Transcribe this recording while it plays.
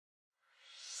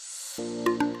Good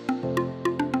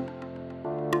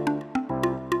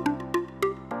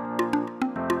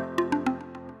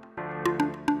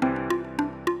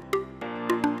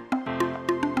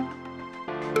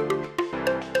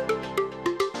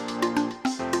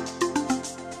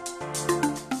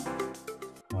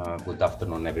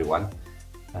afternoon, everyone.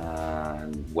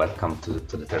 Welcome to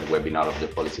the third webinar of the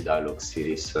Policy Dialogue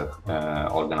series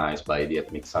organized by the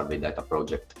Ethmigsurveydata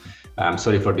project. I'm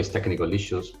sorry for these technical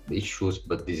issues,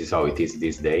 but this is how it is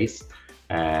these days.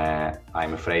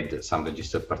 I'm afraid some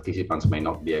registered participants may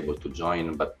not be able to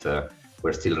join, but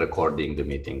we're still recording the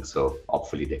meeting, so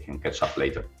hopefully they can catch up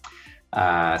later.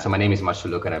 So my name is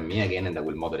Marcello Carammi again, and I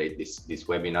will moderate this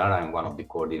webinar. I'm one of the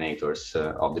coordinators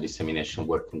of the dissemination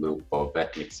working group of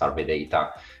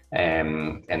Ethmigsurveydata,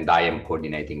 and I am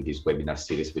coordinating this webinar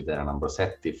series with Elena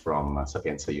Ambrosetti from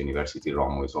Sapienza University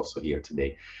Rome, who is also here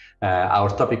today. Our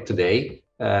topic today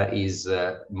is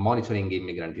monitoring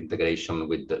immigrant integration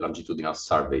with the longitudinal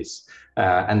surveys.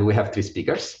 And we have three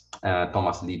speakers.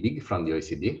 Thomas Liebig from the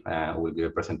OECD, who will give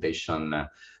a presentation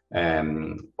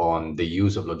on the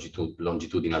use of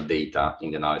longitudinal data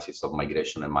in the analysis of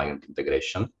migration and migrant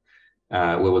integration.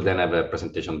 We will then have a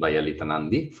presentation by Alita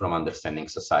Nandi from Understanding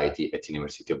Society at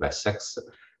University of Essex,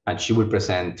 and she will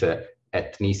present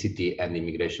ethnicity and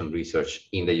immigration research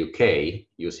in the UK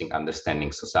using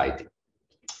Understanding Society,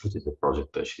 which is the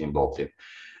project that she's involved in.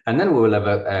 And then we will have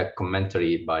a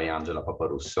commentary by Angela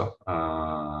Paparusso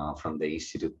from the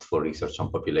Institute for Research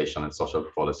on Population and Social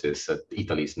Policies at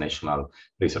Italy's National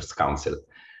Research Council.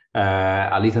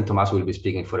 Alita and Tomas will be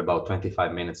speaking for about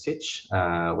 25 minutes each,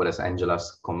 whereas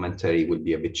Angela's commentary will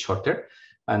be a bit shorter.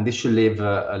 And this should leave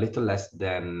a little less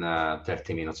than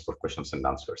 30 minutes for questions and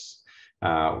answers.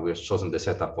 We have chosen the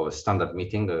setup of a standard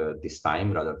meeting this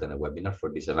time rather than a webinar for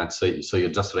this event. So you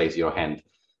just raise your hand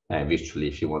virtually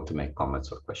if you want to make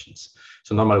comments or questions.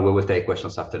 So normally we will take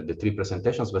questions after the three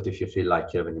presentations, but if you feel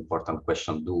like you have an important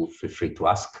question, do feel free to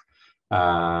ask.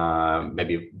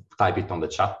 Maybe type it on the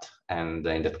chat, and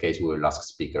in that case, we will ask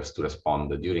speakers to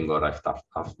respond during or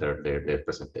after their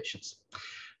presentations.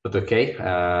 But okay,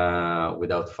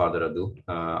 without further ado,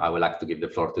 I would like to give the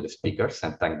floor to the speakers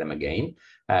and thank them again.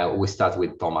 We start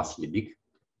with Thomas Liebig.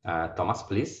 Thomas,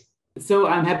 please. So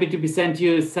I'm happy to present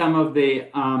you some of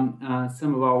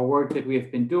our work that we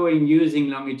have been doing using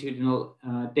longitudinal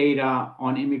data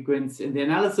on immigrants in the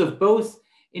analysis of both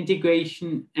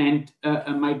integration and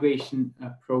migration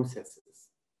processes.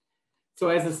 So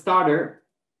as a starter,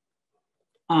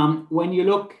 when you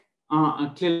look,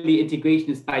 clearly integration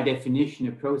is by definition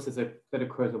a process that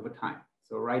occurs over time.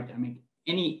 So right, I mean,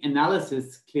 any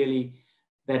analysis clearly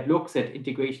that looks at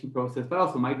integration process, but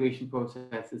also migration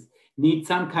processes, need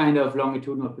some kind of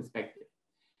longitudinal perspective.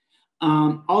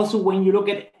 Also, when you look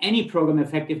at any program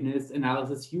effectiveness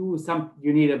analysis, you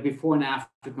need a before and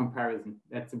after comparison.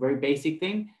 That's a very basic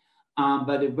thing,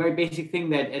 but a very basic thing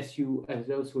that as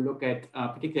those who look at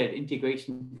particularly at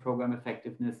integration program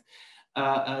effectiveness,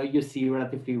 you see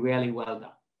relatively rarely well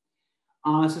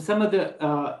done. So some of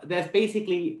the, there's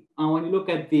basically, when you look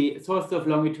at the source of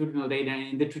longitudinal data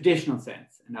in the traditional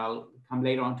sense, and I'll come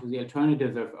later on to the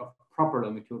alternatives of proper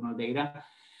longitudinal data,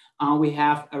 we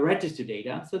have a register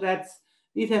data. So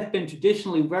these have been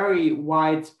traditionally very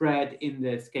widespread in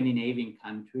the Scandinavian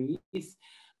countries.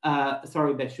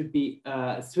 Sorry, that should be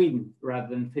Sweden rather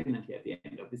than Finland here at the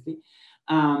end, obviously.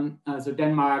 So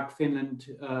Denmark, Finland,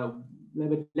 a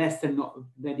little bit less than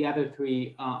the other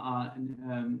three.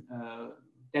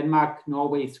 Denmark,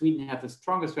 Norway, Sweden have the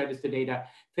strongest register data.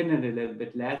 Finland a little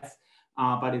bit less,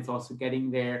 but it's also getting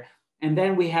there. And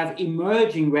then we have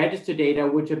emerging register data,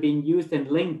 which are being used and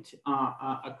linked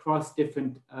across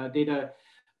different data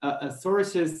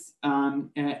sources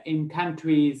in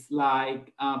countries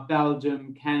like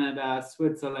Belgium, Canada,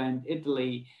 Switzerland,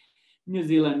 Italy, New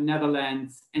Zealand,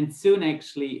 Netherlands, and soon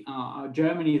actually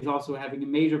Germany is also having a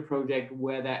major project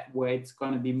where it's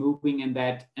going to be moving in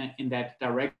that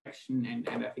direction, and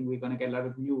I think we're going to get a lot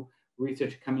of new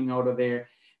research coming out of there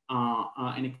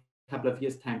in a couple of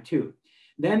years' time too.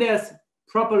 Then there's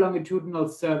proper longitudinal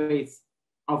surveys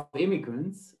of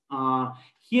immigrants.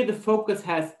 Here the focus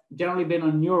has generally been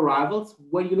on new arrivals.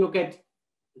 When you look at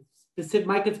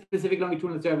migrant-specific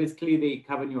longitudinal surveys, clearly they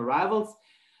cover new arrivals.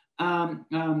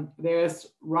 There's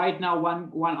right now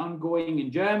one ongoing in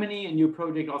Germany, a new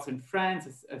project also in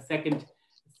France, a second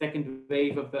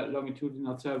wave of the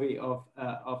longitudinal survey of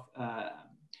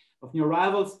new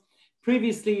arrivals.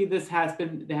 Previously, there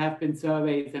have been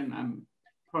surveys, and I'm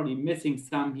probably missing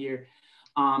some here,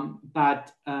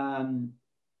 but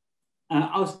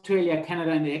Australia,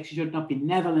 Canada, and it actually should not be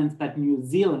Netherlands, but New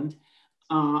Zealand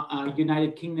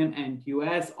United Kingdom and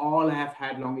US all have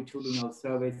had longitudinal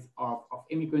surveys of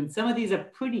immigrants. Some of these are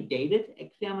pretty dated,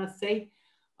 actually, I must say,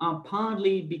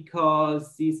 partly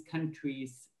because these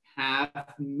countries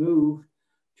have moved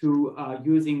to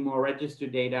using more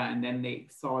registered data, and then they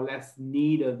saw less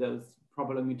need of those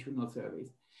proper longitudinal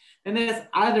surveys. And there's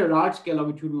other large-scale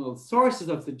longitudinal sources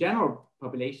of the general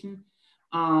population.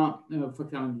 For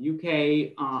example, in the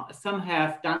UK, some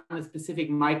have done a specific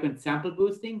migrant sample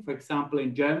boosting. For example,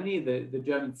 in Germany, the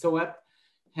German SOAP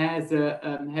has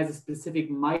a specific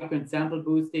migrant sample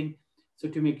boosting, so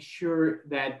to make sure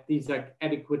that these are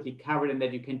adequately covered and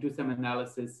that you can do some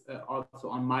analysis also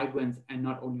on migrants and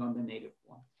not only on the native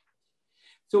one.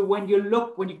 So when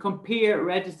you compare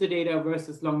register data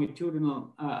versus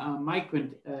longitudinal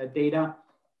migrant data,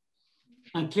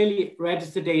 and clearly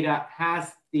register data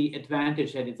has the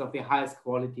advantage that it's of the highest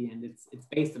quality, and it's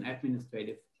based on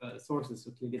administrative sources,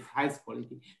 so clearly it's highest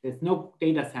quality. There's no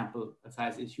data sample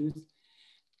size issues.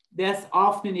 There's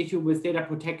often an issue with data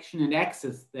protection and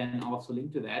access then also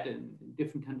linked to that, and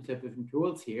different countries have different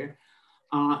rules here.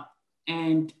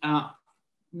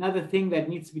 Another thing that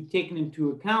needs to be taken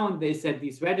into account is that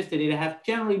these register data have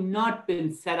generally not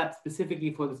been set up specifically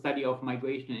for the study of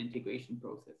migration and integration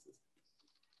processes.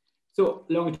 So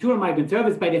longitudinal migrant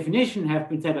surveys by definition have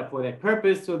been set up for that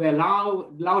purpose. So they're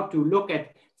allowed to look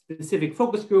at specific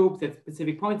focus groups, at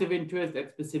specific points of interest,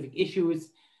 at specific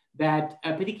issues, that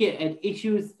particularly at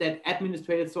issues that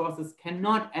administrative sources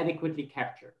cannot adequately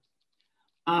capture.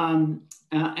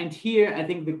 And here, I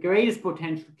think the greatest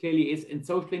potential clearly is in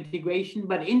social integration,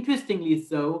 but interestingly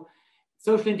so,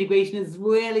 social integration is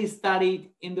really studied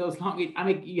in those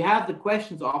you have the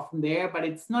questions often there, but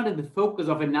it's not in the focus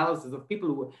of analysis of people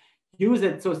who use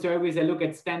it. So surveys, they look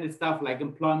at standard stuff like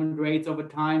employment rates over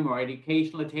time or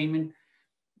educational attainment,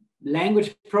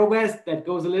 language progress, that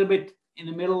goes a little bit in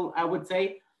the middle, I would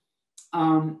say.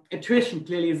 Attrition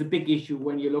clearly is a big issue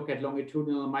when you look at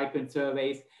longitudinal migrant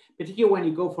surveys, particularly when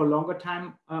you go for longer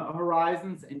time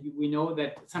horizons. And we know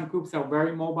that some groups are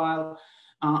very mobile,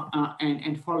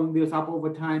 and following those up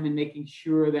over time and making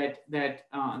sure that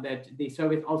the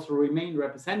surveys also remain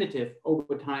representative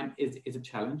over time is a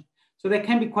challenge. So that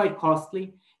can be quite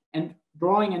costly, and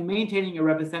drawing and maintaining a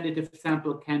representative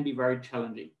sample can be very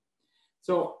challenging.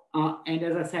 So, and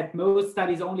as I said, most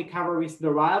studies only cover recent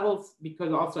arrivals,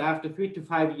 because also after 3 to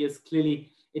 5 years,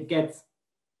 clearly it gets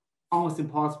almost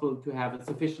impossible to have a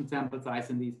sufficient sample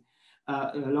size in these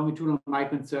longitudinal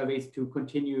migrant surveys to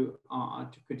continue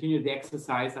the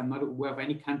exercise. I'm not aware of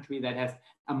any country that has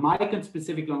a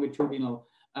migrant-specific longitudinal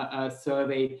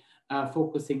survey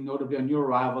focusing notably on new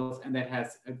arrivals, and that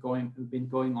has been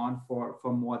going on for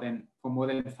more than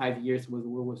 5 years with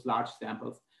large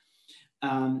samples.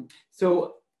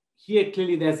 So here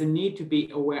clearly there's a need to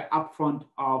be aware upfront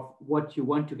of what you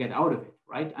want to get out of it,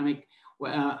 right? I mean,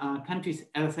 countries,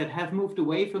 as I said, have moved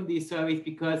away from these surveys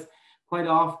because quite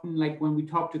often, like when we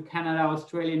talk to Canada,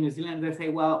 Australia, New Zealand, they say,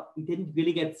 well, we didn't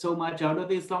really get so much out of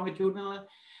these longitudinal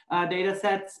data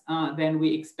sets than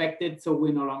we expected, so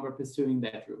we're no longer pursuing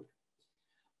that route.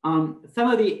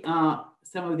 Some of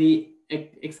the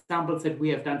examples that we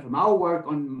have done from our work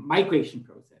on migration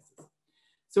processes.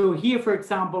 So here, for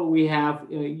example, we have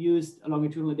used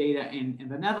longitudinal data in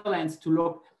the Netherlands to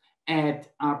look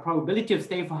at probability of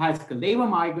stay for high-skilled labor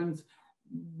migrants,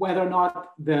 whether or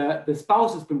not the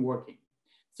spouse has been working.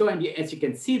 So, and as you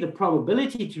can see, the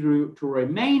probability to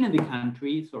remain in the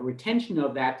country, so retention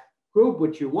of that group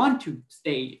which you want to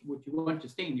stay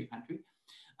in your country,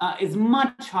 is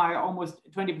much higher, almost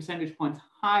 20 percentage points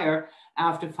higher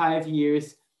after 5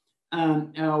 years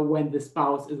when the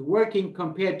spouse is working,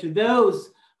 compared to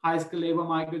those high-skilled labor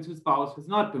migrants whose spouse has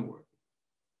not been working.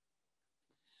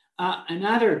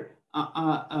 Another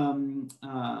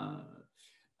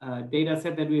data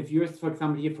set that we've used, for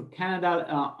example, here for Canada,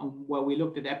 where we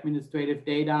looked at administrative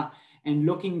data and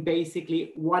looking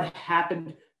basically what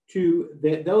happened to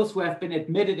those who have been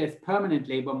admitted as permanent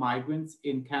labor migrants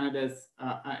in Canada's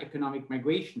economic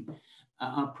migration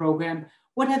program.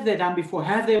 What have they done before?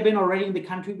 Have they been already in the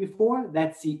country before?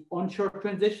 That's the onshore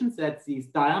transitions. That's these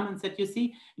diamonds that you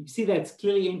see. You see that's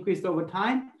clearly increased over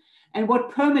time. And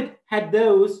what permit had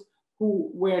those who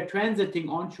were transiting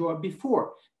onshore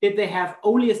before? Did they have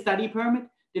only a study permit?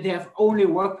 Did they have only a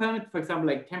work permit, for example,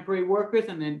 like temporary workers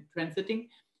and then transiting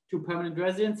to permanent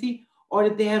residency? Or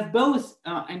did they have both?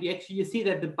 And you see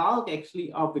that the bulk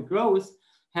actually of the growth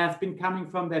has been coming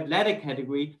from that latter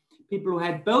category, people who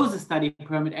had both a study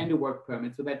permit and a work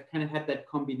permit. So that kind of had that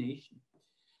combination.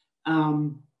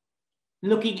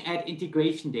 Looking at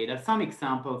integration data, some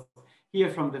examples here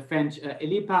from the French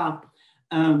ELIPA.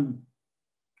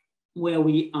 where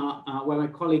my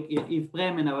colleague Yves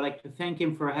Bremen, I would like to thank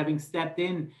him for having stepped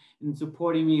in and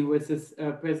supporting me with this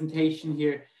presentation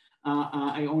here.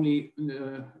 My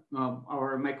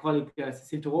colleague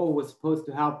Cécile Thoreau was supposed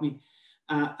to help me,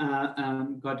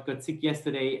 got sick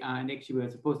yesterday, and actually we were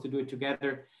supposed to do it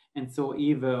together. And so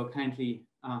Yves kindly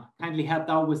helped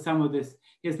out with some of his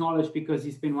knowledge, because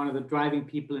he's been one of the driving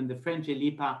people in the French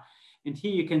ELIPA. And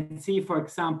here you can see, for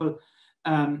example,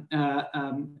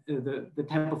 the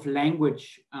type of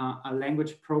language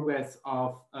progress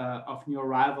of new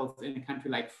arrivals in a country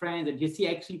like France. And you see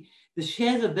actually the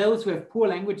shares of those who have poor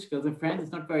language skills in France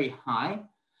is not very high.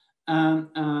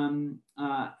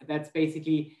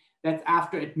 That's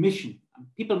after admission.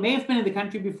 People may have been in the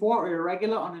country before or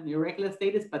on an irregular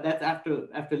status, but that's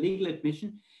after legal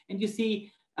admission. And you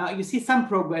see some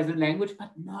progress in language,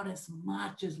 but not as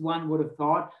much as one would have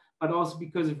thought, but also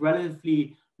because of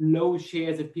relatively low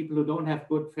shares of people who don't have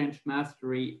good French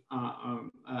mastery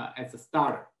as a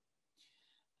starter.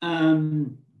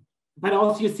 But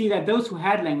also you see that those who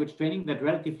had language training, that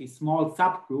relatively small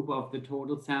subgroup of the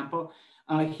total sample,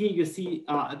 here you see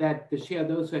that the share of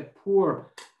those who had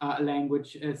poor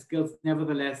language skills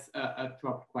nevertheless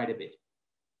dropped quite a bit.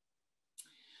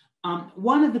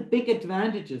 One of the big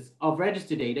advantages of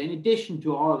register data, in addition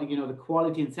to all the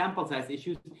quality and sample size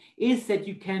issues, is that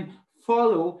you can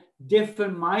follow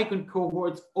different migrant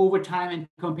cohorts over time and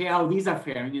compare how these are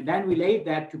faring, and then relate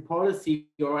that to policy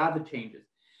or other changes.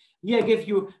 Here I give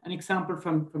you an example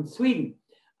from Sweden.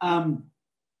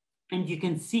 And you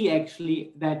can see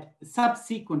actually that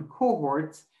subsequent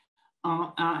cohorts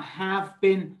have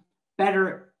been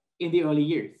better in the early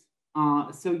years.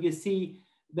 So you see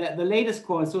that the latest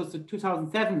cohort, so it's the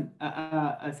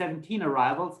 2017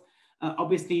 arrivals,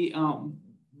 obviously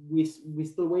we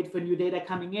still wait for new data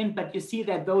coming in, but you see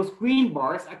that those green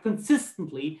bars are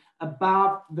consistently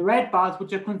above the red bars,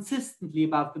 which are consistently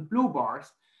above the blue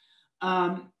bars.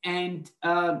 And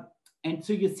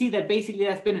so you see that basically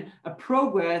there's been a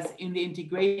progress in the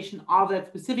integration of that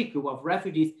specific group of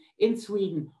refugees in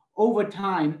Sweden over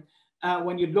time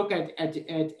when you look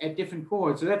at different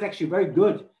cohorts. So that's actually very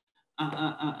good,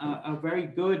 a very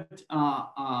good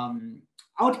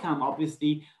outcome.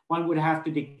 Obviously, one would have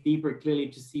to dig deeper clearly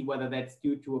to see whether that's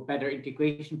due to a better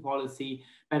integration policy,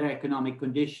 better economic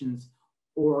conditions,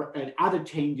 or other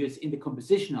changes in the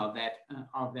composition of that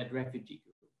refugee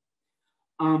group.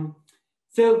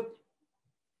 So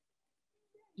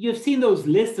you've seen those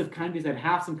lists of countries that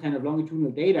have some kind of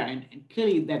longitudinal data, and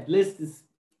clearly that list is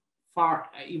far,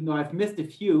 even though I've missed a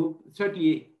few,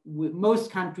 certainly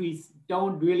most countries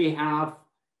don't really have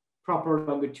proper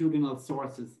longitudinal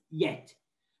sources yet.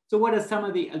 So what are some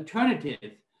of the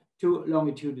alternatives to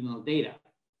longitudinal data?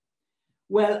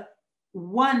 Well,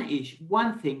 one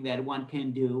thing that one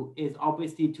can do is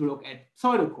obviously to look at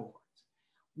pseudo cohorts.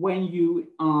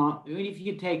 If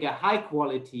you take a high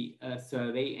quality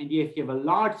survey, and if you have a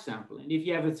large sample, and if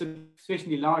you have a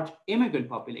sufficiently large immigrant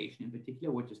population in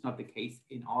particular, which is not the case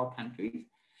in all countries,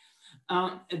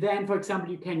 then, for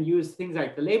example, you can use things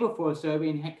like the labor force survey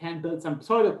and can build some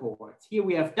pseudo cohorts. Here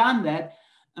we have done that.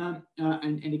 And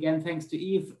again, thanks to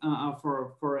Yves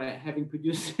for having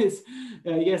produced this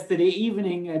yesterday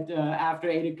evening at after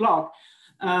 8 o'clock.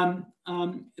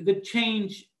 The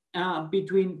change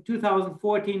between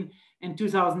 2014 and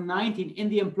 2019 in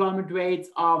the employment rates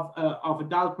of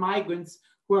adult migrants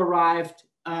who arrived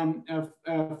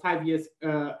 5 years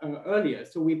earlier.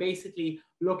 So we're basically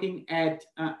looking at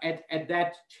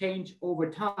that change over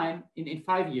time in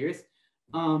 5 years,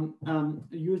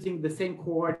 using the same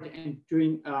cohort and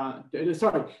doing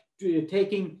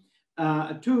taking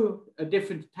two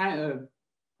different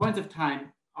points of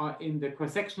time in the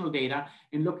cross-sectional data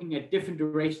and looking at different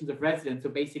durations of residence. So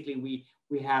basically we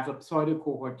have a pseudo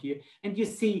cohort here, and you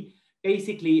see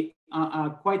basically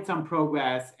quite some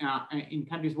progress in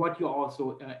countries, what you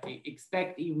also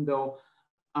expect, even though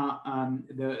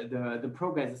the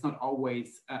progress is not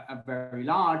always very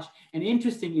large. And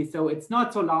interestingly, so it's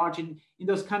not so large in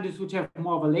those countries which have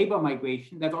more of a labor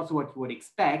migration. That's also what you would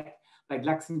expect, like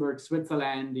Luxembourg,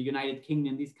 Switzerland, the United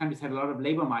Kingdom. These countries have a lot of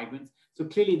labor migrants. So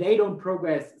clearly they don't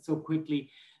progress so quickly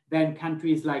than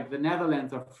countries like the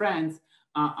Netherlands or France,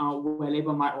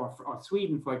 where or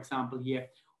Sweden, for example, here,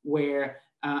 where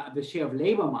the share of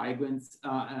labor migrants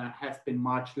has been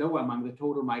much lower among the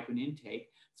total migrant intake.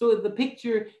 So the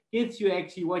picture gives you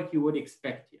actually what you would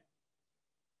expect here.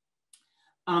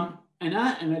 And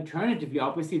alternatively,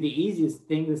 obviously, the easiest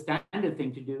thing, the standard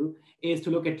thing to do is to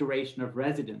look at duration of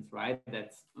residence, right?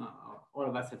 That's all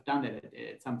of us have done that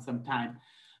at some time.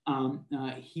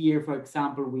 Here, for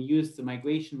example, we used the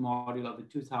migration module of the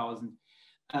 2000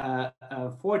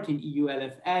 2014 EU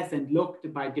LFS and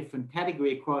looked by different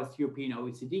category across European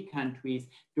OECD countries,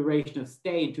 duration of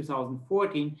stay in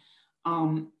 2014,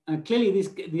 clearly these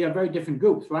are very different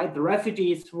groups, right? The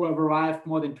refugees who have arrived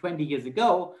more than 20 years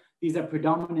ago, these are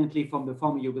predominantly from the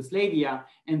former Yugoslavia,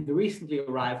 and the recently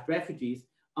arrived refugees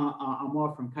are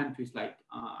more from countries like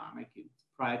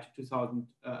prior to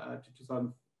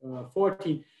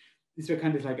 2014. These were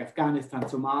countries like Afghanistan,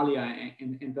 Somalia,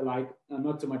 and the like,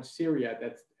 not so much Syria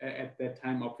that's at that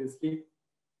time, obviously.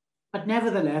 But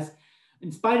nevertheless,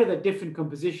 in spite of that different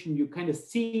composition, you kind of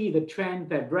see the trend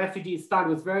that refugees start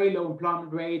with very low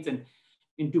employment rates and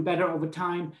do better over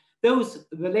time. The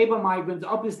labor migrants,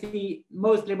 obviously,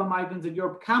 most labor migrants in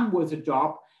Europe come with a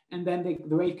job, and then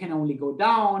the rate can only go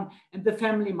down. And the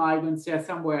family migrants, they're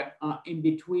somewhere in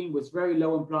between with very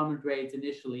low employment rates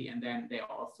initially, and then they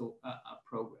also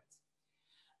progress.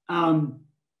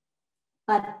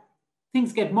 But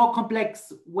things get more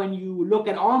complex when you look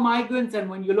at all migrants and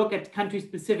when you look at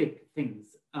country-specific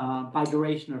things by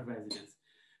duration of residence.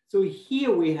 So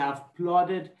here we have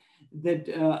plotted that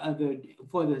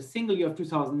for the single year of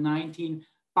 2019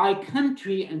 by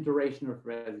country and duration of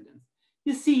residence.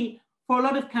 You see, for a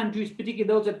lot of countries, particularly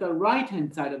those at the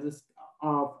right-hand side of this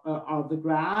of the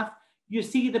graph, you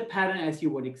see the pattern as you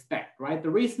would expect, right? The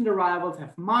recent arrivals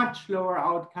have much lower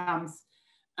outcomes,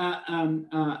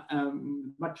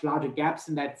 much larger gaps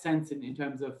in that sense in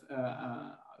terms of,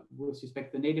 with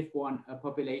respect to the native-born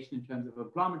population in terms of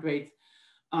employment rates,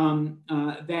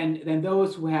 than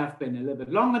those who have been a little bit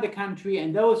longer in the country,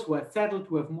 and those who are settled,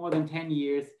 who have more than 10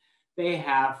 years, they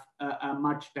have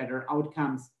much better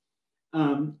outcomes.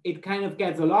 It kind of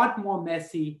gets a lot more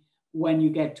messy when you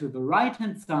get to the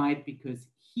right-hand side, because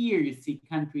here you see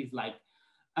countries like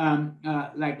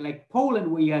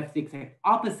Poland, where you have the exact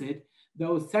opposite.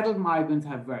 Those settled migrants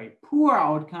have very poor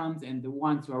outcomes, and the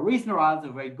ones who are recent arrivals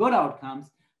have very good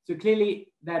outcomes. So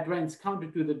clearly that runs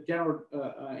counter to the general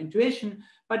intuition,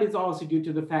 but it's also due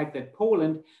to the fact that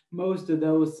Poland, most of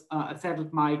those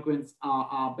settled migrants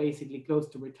are basically close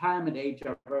to retirement age,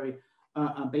 are very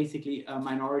basically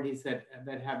minorities that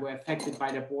were affected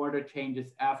by the border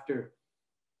changes after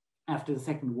the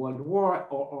Second World War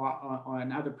or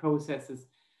in other processes.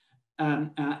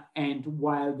 And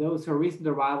while those are recent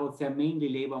arrivals, they're mainly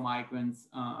labor migrants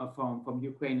from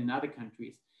Ukraine and other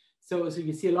countries. So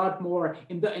you see a lot more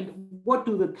and what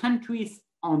do the countries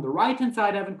on the right-hand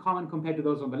side have in common compared to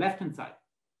those on the left-hand side?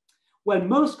 Well,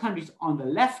 most countries on the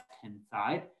left-hand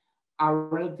side are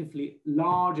relatively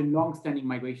large and long-standing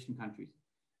migration countries.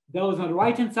 Those on the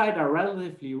right-hand side are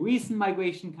relatively recent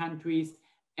migration countries,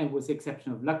 and with the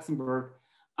exception of Luxembourg,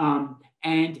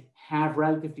 and have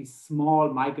relatively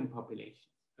small migrant populations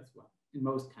as well in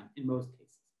most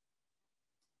cases.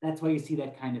 That's why you see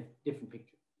that kind of different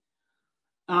picture.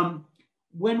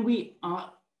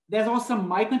 There's also some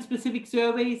migrant-specific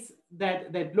surveys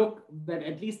that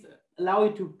at least allow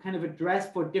you to kind of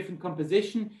address for different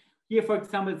composition. Here, for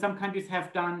example, some countries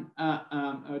have done,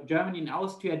 Germany and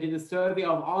Austria did a survey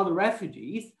of all the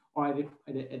refugees, or a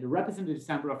representative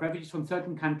sample of refugees from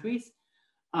certain countries,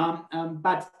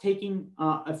 but taking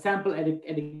a sample at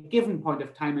a given point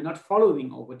of time and not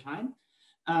following over time.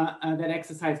 That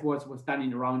exercise was done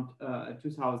in around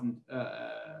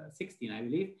 2016, I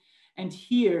believe. And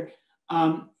here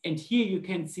you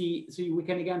can see, so we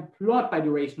can again plot by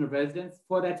duration of residence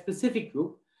for that specific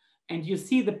group. And you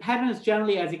see the pattern is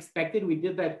generally as expected. We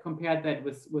did that, compared that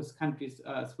with countries,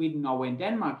 Sweden, Norway, and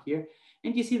Denmark here.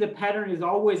 And you see the pattern is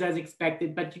always as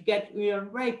expected, but you get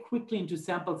very quickly into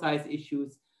sample size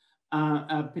issues,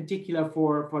 particular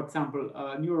for example,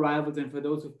 new arrivals and for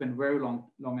those who've been very long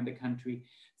in the country.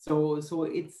 So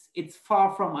it's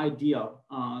far from ideal,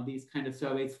 these kind of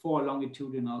surveys for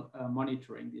longitudinal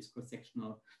monitoring, these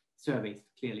cross-sectional surveys,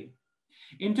 clearly.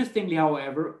 Interestingly,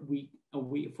 however, we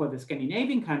for the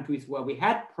Scandinavian countries where we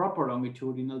had proper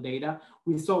longitudinal data,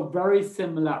 we saw very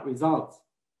similar results.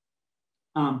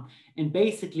 And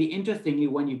basically, interestingly,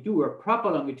 when you do a proper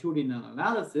longitudinal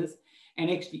analysis, and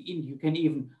actually you can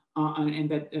even, and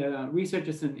that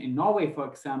researchers in Norway, for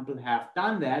example, have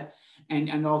done that,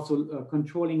 and also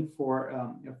controlling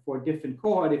for different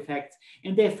cohort effects.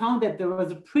 And they found that there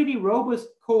was a pretty robust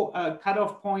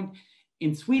cutoff point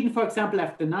in Sweden, for example,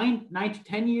 after 9 to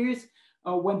 10 years,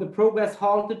 when the progress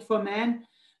halted for men.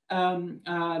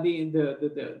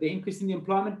 The increase in the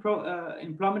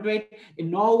employment rate. In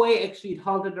Norway, actually, it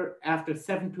halted after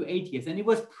 7 to 8 years, and it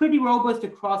was pretty robust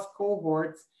across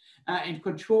cohorts and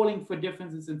controlling for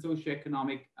differences in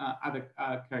socioeconomic other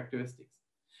characteristics.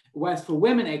 Whereas for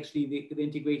women, actually, the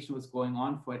integration was going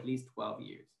on for at least 12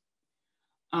 years.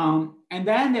 And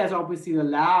then there's obviously the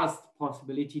last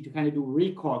possibility to kind of do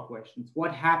recall questions.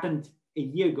 What happened a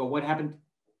year ago? What happened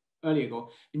earlier ago?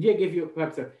 And here I give you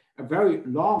perhaps a very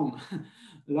long,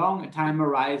 long time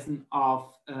horizon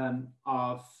of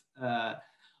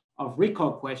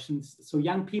recall questions. So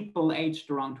young people aged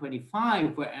around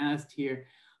 25 were asked here,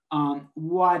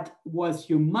 what was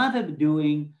your mother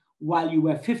doing while you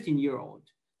were 15-year-old?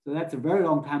 So that's a very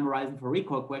long time horizon for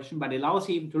recall question, but it allows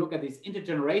you even to look at these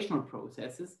intergenerational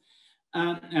processes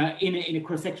in a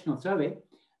cross-sectional survey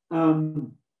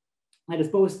that is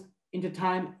both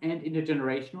intertime and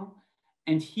intergenerational.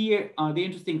 And here, the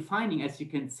interesting finding, as you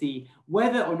can see,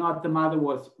 whether or not the mother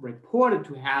was reported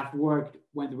to have worked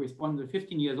when the respondent was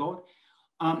 15 years old,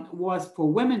 was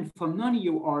for women from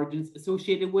non-EU origins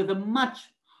associated with a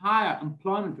much higher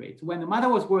employment rate. So when the mother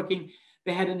was working,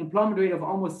 they had an employment rate of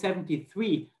almost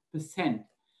 73%.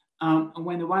 And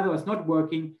when the mother was not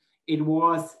working, it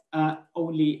was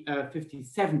only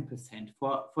 57%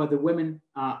 for the women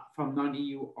from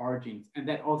non-EU origins. And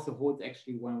that also holds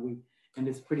actually and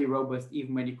it's pretty robust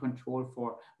even when you control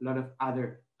for a lot of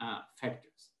other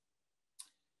factors.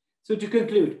 So to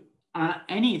conclude,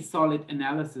 any solid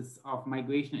analysis of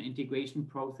migration and integration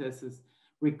processes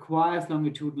requires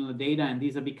longitudinal data, and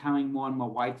these are becoming more and more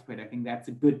widespread. I think that's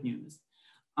the good news.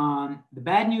 The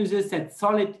bad news is that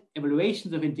solid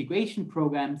evaluations of integration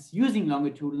programs using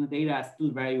longitudinal data are still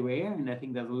very rare, and I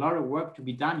think there's a lot of work to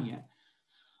be done here.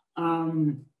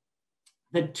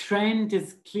 The trend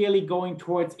is clearly going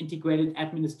towards integrated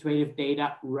administrative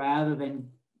data rather than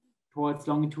towards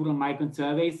longitudinal migrant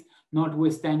surveys,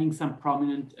 notwithstanding some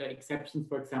prominent exceptions,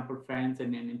 for example, France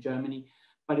and in Germany.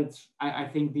 But I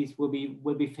think these will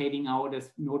be fading out,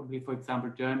 as notably, for example,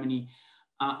 Germany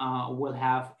will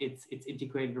have its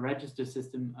integrated register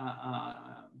system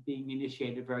being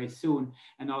initiated very soon.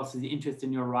 And also the interest in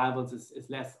new arrivals is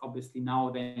less obviously now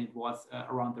than it was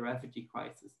around the refugee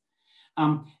crisis.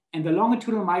 And the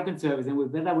longitudinal migrant surveys, and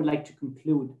with that I would like to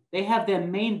conclude, they have their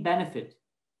main benefit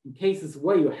in cases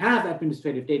where you have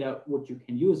administrative data, what you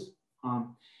can use,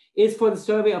 is for the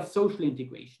survey of social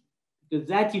integration, because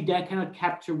that you cannot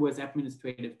capture with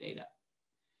administrative data,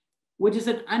 which is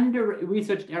an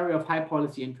under-researched area of high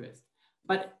policy interest.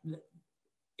 But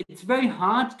it's very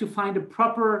hard to find a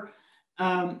proper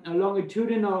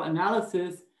longitudinal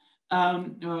analysis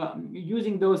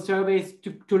using those surveys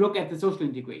to look at the social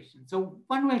integration. So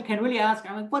one can really ask,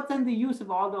 what's then the use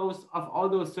of all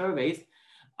those surveys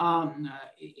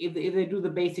if they do the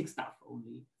basic stuff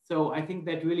only? So I think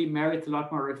that really merits a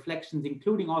lot more reflections,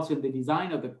 including also in the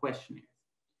design of the questionnaires.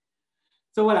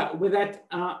 So with that,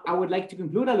 I would like to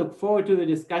conclude. I look forward to the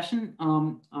discussion.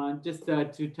 Just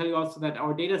to tell you also that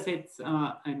our data sets,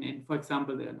 and for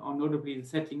example, or notably the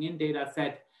settling in data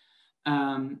set,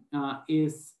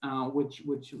 is which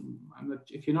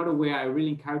if you're not aware, I really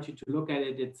encourage you to look at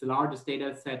it. It's the largest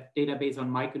database on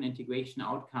migrant integration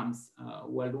outcomes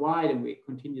worldwide, and we're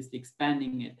continuously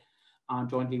expanding it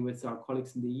jointly with our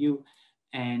colleagues in the EU.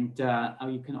 And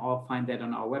you can all find that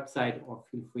on our website, or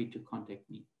feel free to contact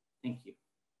me. Thank you.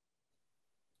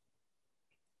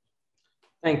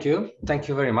 Thank you. Thank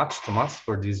you very much, Thomas,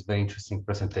 for this very interesting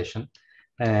presentation.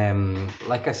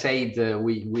 Like I said,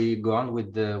 we go on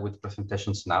with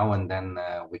presentations now, and then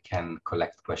we can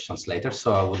collect questions later.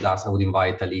 So I would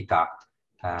invite Alita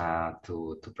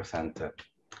to present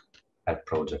her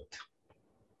project.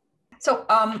 So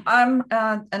I'm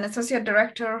an associate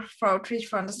director for Outreach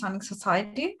for Understanding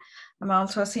Society. I'm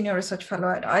also a senior research fellow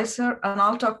at EASO, and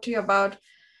I'll talk to you about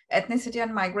ethnicity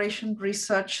and migration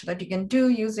research that you can do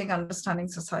using Understanding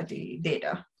Society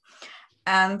data.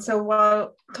 And so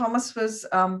while Thomas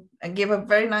gave a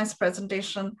very nice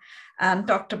presentation and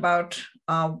talked about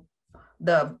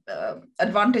the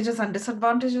advantages and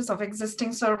disadvantages of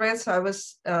existing surveys, so I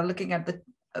was looking at the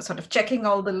sort of checking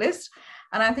all the lists.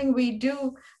 And I think we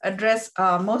do address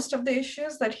most of the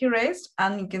issues that he raised,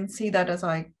 and you can see that as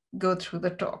I go through the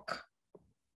talk.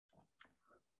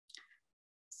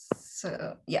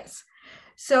 So yes,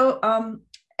 so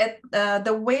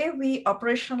the way we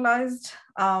operationalized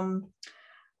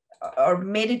or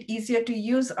made it easier to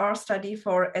use our study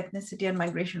for ethnicity and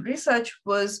migration research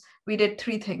was we did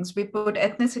three things. We put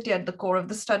ethnicity at the core of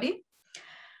the study,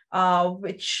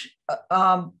 which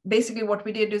basically what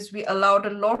we did is we allowed a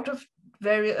lot of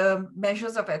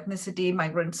measures of ethnicity,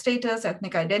 migrant status,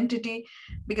 ethnic identity,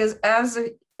 because as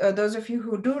those of you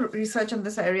who do research in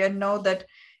this area know that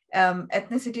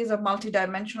ethnicity is a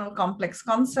multidimensional complex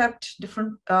concept.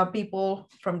 Different people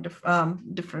from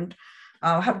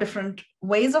have different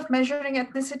ways of measuring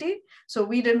ethnicity. So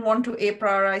we didn't want to a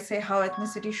priori say how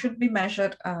ethnicity should be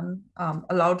measured and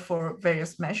allowed for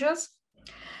various measures.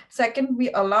 Second, we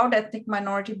allowed ethnic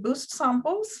minority boost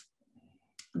samples.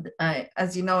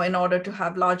 As you know, in order to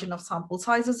have large enough sample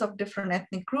sizes of different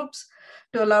ethnic groups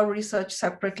to allow research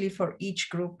separately for each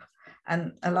group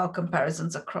and allow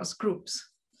comparisons across groups.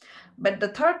 But the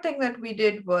third thing that we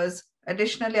did was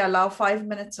additionally allow 5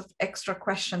 minutes of extra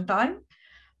question time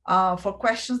for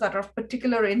questions that are of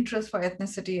particular interest for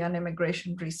ethnicity and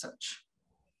immigration research.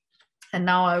 And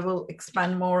now I will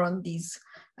expand more on these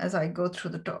as I go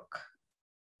through the talk.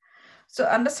 So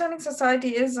Understanding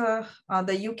Society is the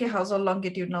UK household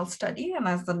longitudinal study. And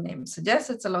as the name suggests,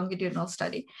 it's a longitudinal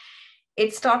study.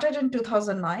 It started in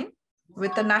 2009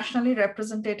 with a nationally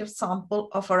representative sample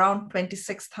of around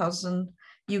 26,000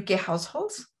 UK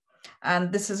households.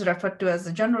 And this is referred to as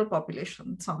the general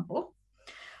population sample.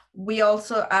 We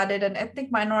also added an ethnic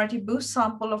minority boost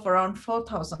sample of around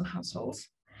 4,000 households.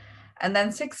 And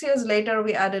then 6 years later,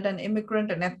 we added an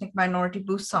immigrant and ethnic minority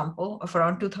boost sample of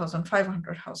around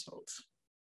 2,500 households.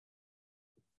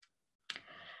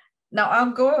 Now I'll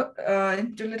go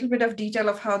into a little bit of detail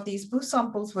of how these boost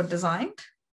samples were designed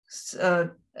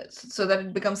so that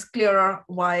it becomes clearer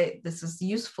why this is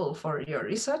useful for your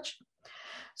research.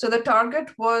 So the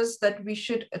target was that we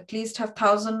should at least have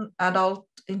 1,000 adult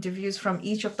interviews from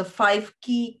each of the 5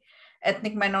 key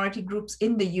ethnic minority groups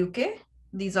in the UK.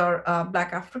 These are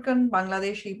Black African,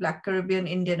 Bangladeshi, Black Caribbean,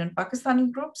 Indian, and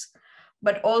Pakistani groups,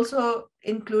 but also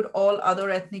include all other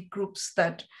ethnic groups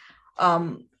that,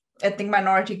 ethnic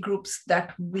minority groups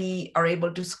that we are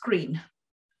able to screen.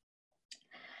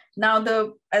 Now,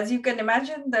 as you can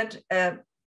imagine that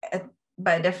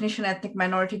by definition, ethnic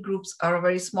minority groups are a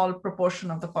very small proportion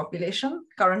of the population.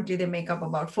 Currently, they make up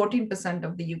about 14%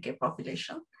 of the UK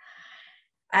population.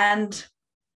 And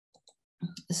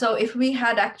so if we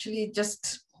had actually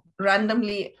just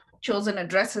randomly chosen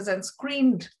addresses and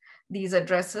screened these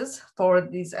addresses for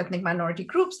these ethnic minority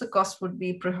groups, the cost would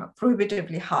be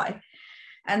prohibitively high.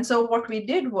 And so what we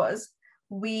did was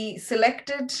we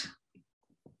selected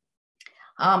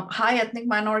high ethnic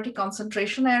minority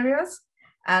concentration areas.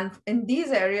 And in these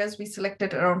areas, we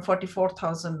selected around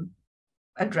 44,000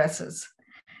 addresses.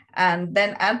 And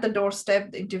then at the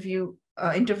doorstep, the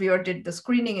interviewer did the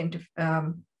screening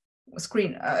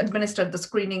administered the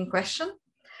screening question.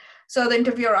 So the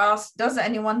interviewer asked, does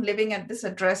anyone living at this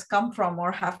address come from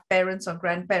or have parents or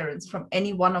grandparents from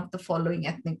any one of the following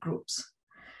ethnic groups?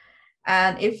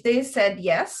 And if they said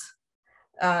yes,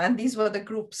 and these were the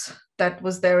groups that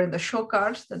was there in the show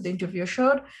card that the interviewer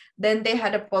showed, then they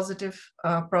had a positive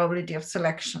probability of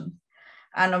selection.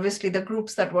 And obviously the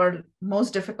groups that were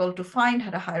most difficult to find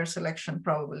had a higher selection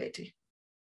probability.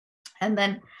 And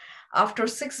then after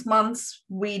 6 months,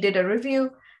 we did a review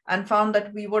and found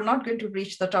that we were not going to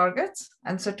reach the targets.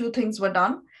 And so 2 things were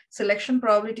done. Selection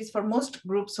probabilities for most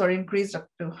groups were increased up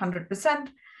to 100%.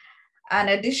 And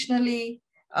additionally,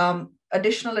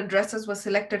 additional addresses were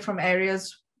selected from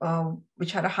areas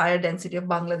which had a higher density of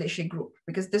Bangladeshi group,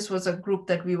 because this was a group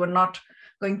that we were not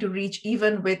going to reach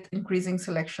even with increasing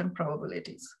selection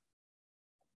probabilities.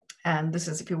 And this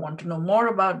is if you want to know more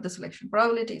about the selection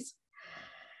probabilities.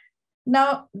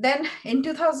 Now, then in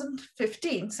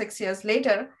 2015, 6 years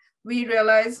later, we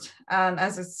realized, and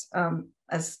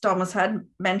as Thomas had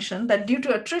mentioned, that due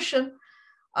to attrition,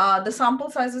 the sample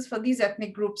sizes for these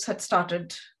ethnic groups had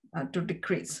started to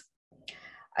decrease.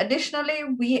 Additionally,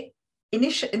 in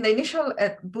the initial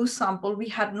boost sample, we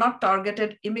had not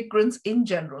targeted immigrants in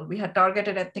general. We had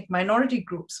targeted ethnic minority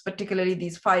groups, particularly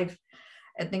these 5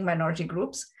 ethnic minority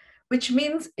groups, which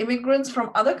means immigrants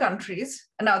from other countries.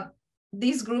 Now,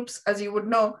 these groups, as you would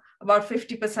know, about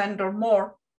 50% or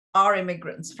more are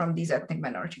immigrants from these ethnic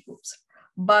minority groups.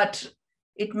 But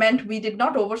it meant we did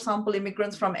not oversample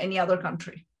immigrants from any other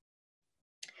country.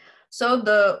 So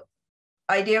the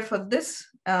idea for this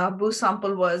boost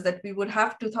sample was that we would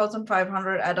have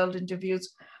 2,500 adult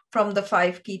interviews from the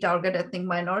 5 key target ethnic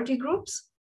minority groups,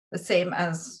 the same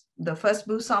as the first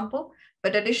boost sample.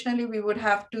 But additionally, we would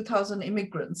have 2,000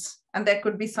 immigrants, and there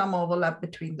could be some overlap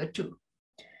between the 2.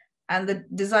 And the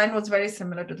design was very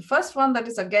similar to the first one. That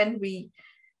is, again, we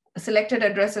selected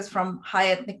addresses from high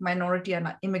ethnic minority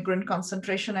and immigrant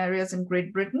concentration areas in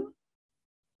Great Britain.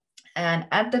 And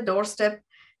at the doorstep,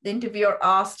 the interviewer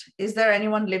asked, is there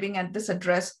anyone living at this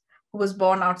address who was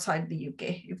born outside the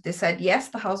UK? If they said yes,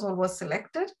 the household was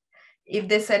selected. If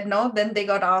they said no, then they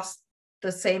got asked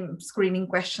the same screening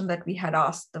question that we had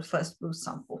asked the first boost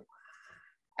sample.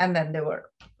 And then they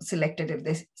were selected if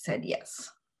they said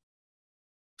yes.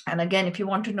 And again, if you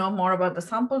want to know more about the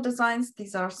sample designs,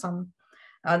 these are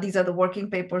the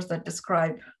working papers that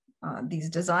describe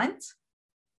these designs.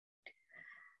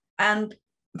 And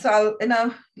So in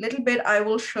a little bit, I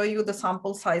will show you the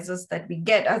sample sizes that we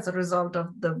get as a result of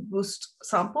the boost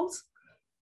samples.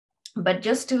 But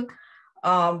just to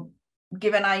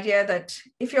give an idea that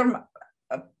if you're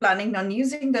planning on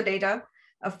using the data,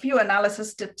 a few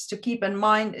analysis tips to keep in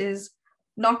mind is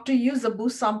not to use the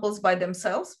boost samples by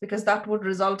themselves, because that would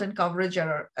result in coverage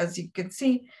error. As you can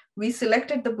see, we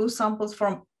selected the boost samples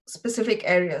from specific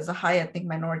areas, the high ethnic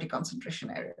minority concentration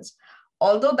areas.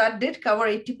 Although that did cover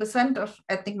 80% of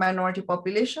ethnic minority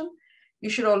population, you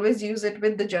should always use it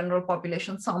with the general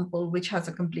population sample, which has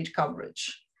a complete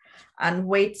coverage. And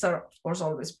weights are, of course,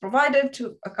 always provided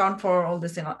to account for all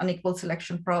this unequal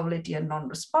selection probability and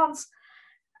non-response.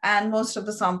 And most of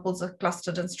the samples are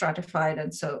clustered and stratified.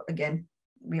 And so again,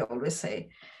 we always say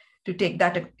to take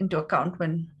that into account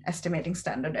when estimating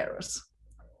standard errors.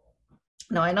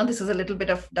 Now, I know this is a little bit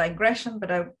of digression,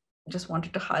 but I just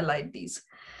wanted to highlight these.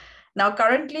 Now,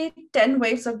 currently 10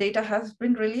 waves of data has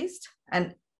been released,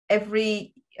 and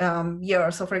every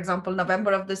year, so for example,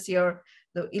 November of this year,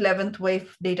 the 11th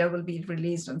wave data will be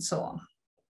released and so on.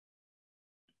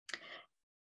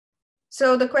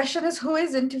 So the question is, who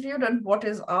is interviewed and what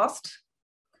is asked?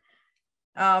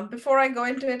 Before I go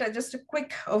into it, just a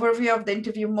quick overview of the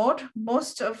interview mode.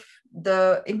 Most of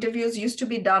the interviews used to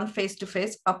be done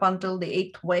face-to-face up until the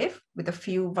 8th wave, with a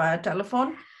few via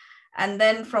telephone. And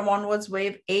then from onwards,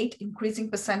 wave 8, increasing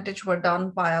percentage were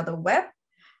done via the web.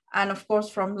 And of course,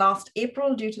 from last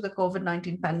April, due to the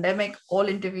COVID-19 pandemic, all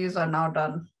interviews are now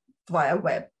done via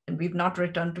web, and we've not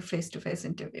returned to face-to-face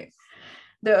interviewing.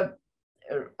 The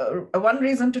one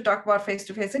reason to talk about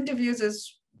face-to-face interviews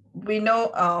is we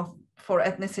know for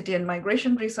ethnicity and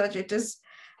migration research, it is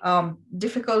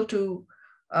difficult to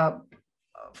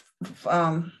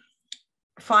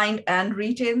find and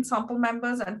retain sample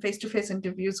members, and face-to-face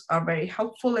interviews are very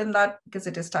helpful in that because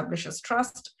it establishes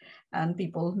trust and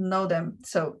people know them.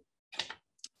 So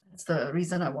that's the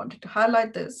reason I wanted to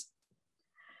highlight this.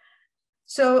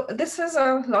 So this is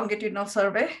a longitudinal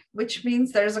survey, which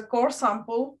means there is a core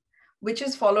sample which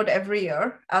is followed every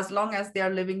year as long as they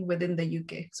are living within the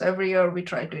UK. So every year we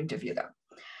try to interview them.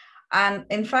 And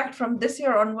in fact, from this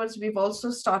year onwards, we've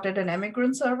also started an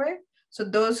immigrant survey. So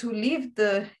those who leave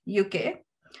the UK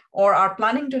or are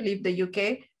planning to leave the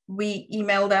UK, we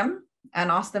email them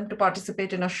and ask them to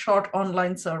participate in a short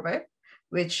online survey,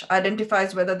 which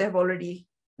identifies whether they've already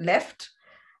left.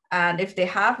 And if they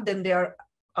have, then they are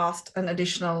asked an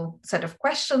additional set of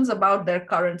questions about their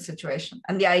current situation.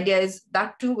 And the idea is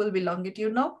that too will be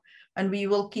longitudinal, and we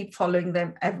will keep following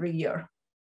them every year.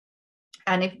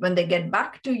 And if when they get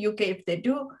back to UK, if they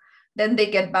do, then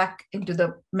they get back into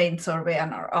the main survey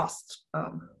and are asked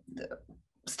the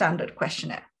standard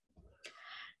questionnaire.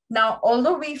 Now,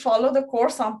 although we follow the core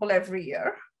sample every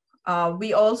year,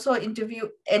 we also interview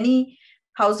any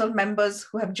household members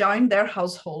who have joined their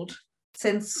household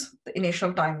since the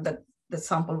initial time that the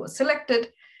sample was selected,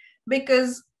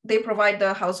 because they provide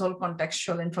the household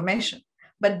contextual information,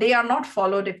 but they are not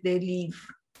followed if they leave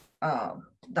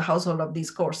the household of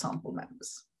these core sample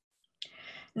members.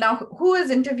 Now, who is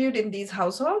interviewed in these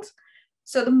households?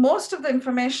 So the most of the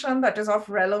information that is of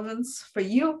relevance for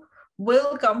you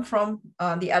will come from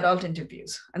the adult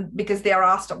interviews, and because they are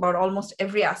asked about almost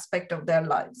every aspect of their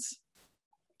lives.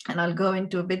 And I'll go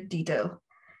into a bit detail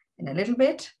in a little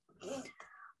bit.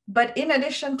 But in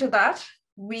addition to that,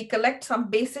 we collect some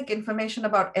basic information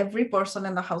about every person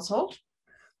in the household: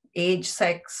 age,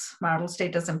 sex, marital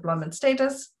status, employment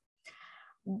status.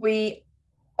 We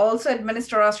also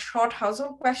administer a short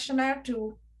household questionnaire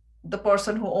to the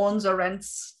person who owns or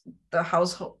rents the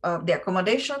household, the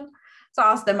accommodation. So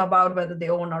ask them about whether they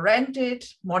own or rent it,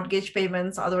 mortgage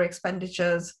payments, other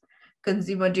expenditures,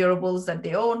 consumer durables that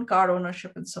they own, car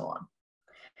ownership, and so on.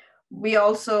 We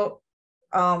also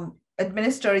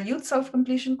administer a youth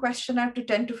self-completion questionnaire to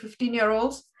 10 to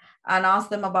 15-year-olds and ask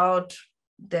them about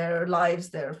their lives,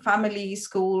 their family,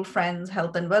 school, friends,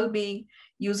 health and well-being,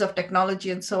 use of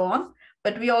technology, and so on.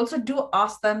 But we also do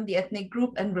ask them the ethnic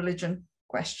group and religion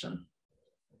question.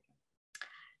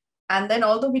 And then,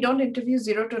 although we don't interview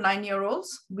 0 to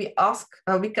 9-year-olds, we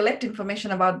collect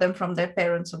information about them from their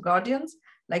parents or guardians,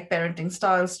 like parenting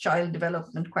styles, child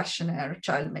development questionnaire,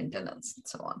 child maintenance, and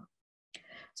so on.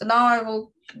 So now I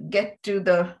will get to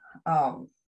the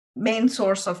main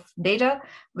source of data,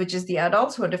 which is the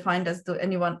adults, who are defined as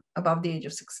anyone above the age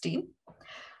of 16.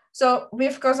 So we,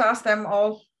 of course, ask them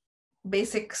all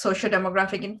basic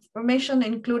socio-demographic information,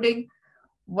 including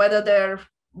what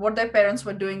their parents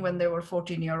were doing when they were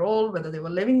 14-year-old, whether they were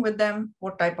living with them,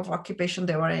 what type of occupation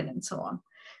they were in, and so on.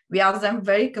 We ask them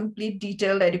very complete,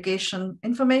 detailed education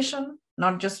information,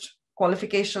 not just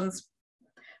qualifications,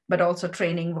 but also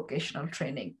training, vocational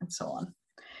training, and so on.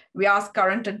 We ask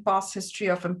current and past history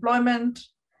of employment,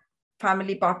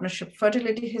 family partnership,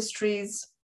 fertility histories,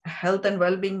 health and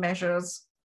well-being measures,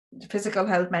 physical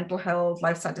health, mental health,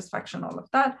 life satisfaction, all of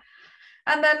that.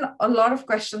 And then a lot of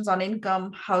questions on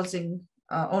income, housing,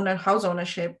 house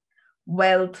ownership,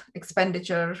 wealth,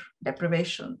 expenditure,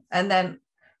 deprivation, and then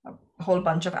a whole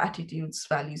bunch of attitudes,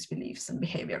 values, beliefs, and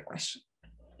behavior questions.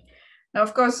 Now,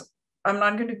 of course, I'm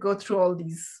not going to go through all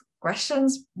these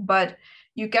questions, but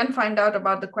you can find out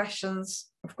about the questions,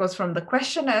 of course, from the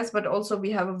questionnaires, but also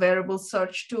we have a variable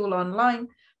search tool online,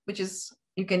 which is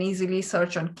you can easily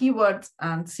search on keywords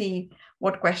and see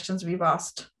what questions we've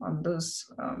asked on those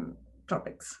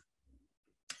topics.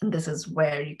 And this is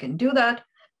where you can do that.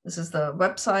 This is the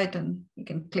website, and you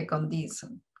can click on these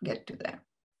and get to there.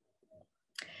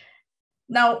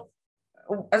 Now,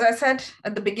 as I said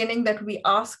at the beginning, that we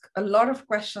ask a lot of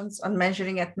questions on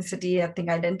measuring ethnicity, ethnic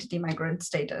identity, migrant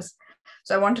status.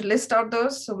 So I want to list out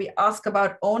those. So we ask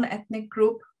about own ethnic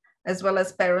group, as well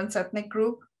as parents' ethnic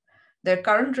group, their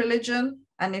current religion,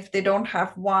 and if they don't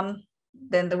have one,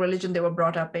 then the religion they were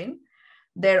brought up in,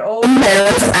 their own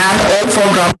parents and all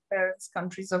four grandparents'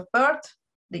 countries of birth,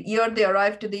 the year they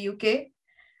arrived to the UK.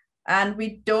 And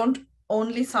we don't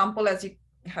only sample, as you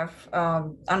have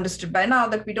understood by now,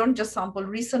 that we don't just sample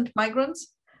recent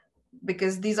migrants,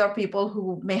 because these are people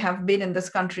who may have been in this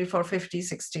country for 50,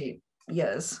 60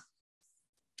 years.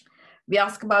 We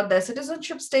ask about their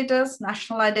citizenship status,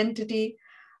 national identity,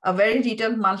 a very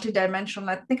detailed multi-dimensional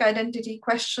ethnic identity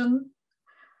question,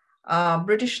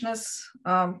 Britishness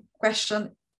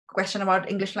question about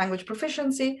English language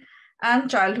proficiency, and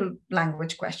childhood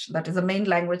language question, that is the main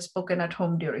language spoken at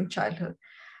home during childhood.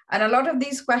 And a lot of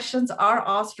these questions are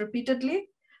asked repeatedly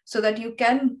so that you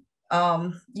can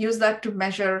use that to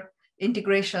measure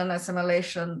integration,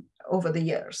 assimilation over the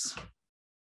years.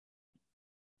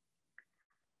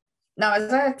 Now,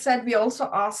 as I had said, we also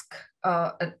ask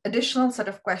an additional set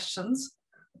of questions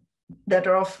that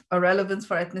are of relevance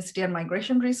for ethnicity and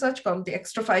migration research called the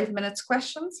extra 5 minutes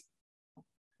questions.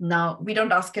 Now, we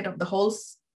don't ask it of the whole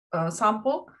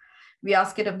sample, we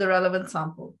ask it of the relevant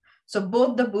sample. So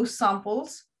both the boost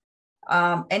samples,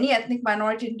 any ethnic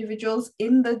minority individuals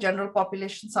in the general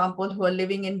population sample who are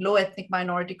living in low ethnic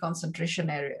minority concentration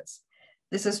areas.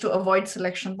 This is to avoid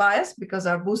selection bias because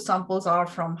our boost samples are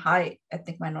from high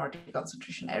ethnic minority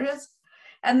concentration areas.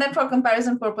 And then for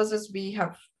comparison purposes, we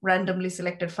have randomly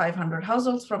selected 500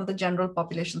 households from the general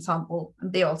population sample,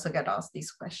 and they also get asked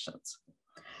these questions.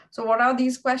 So what are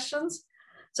these questions?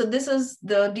 So this is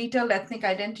the detailed ethnic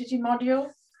identity module,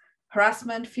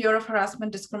 harassment, fear of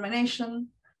harassment, discrimination,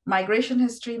 migration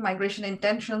history, migration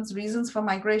intentions, reasons for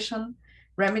migration,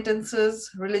 remittances,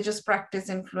 religious practice,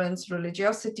 influence,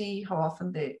 religiosity, how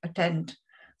often they attend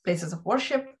places of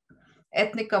worship,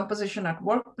 ethnic composition at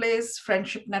workplace,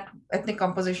 ethnic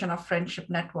composition of friendship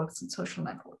networks and social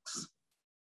networks.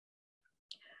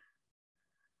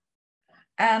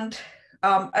 And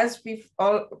as we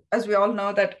all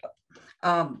know that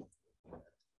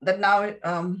now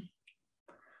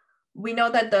we know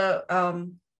that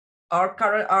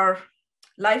our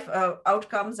life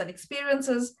outcomes and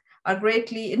experiences are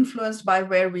greatly influenced by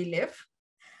where we live.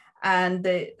 And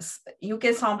the UK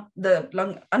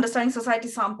the Understanding Society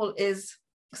sample is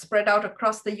spread out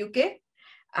across the UK.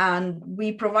 And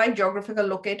we provide geographical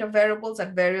locator variables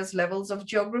at various levels of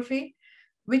geography,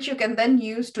 which you can then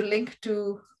use to link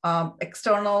to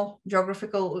external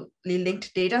geographically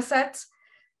linked data sets,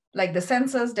 like the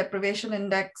census, deprivation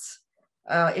index,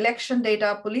 election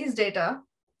data, police data,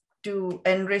 to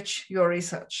enrich your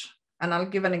research. And I'll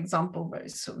give an example very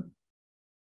soon.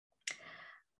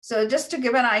 So just to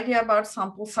give an idea about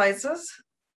sample sizes,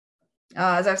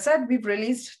 as I've said, we've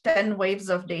released 10 waves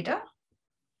of data.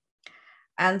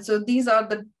 And so these are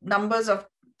the numbers of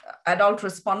adult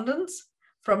respondents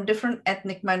from different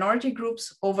ethnic minority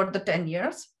groups over the 10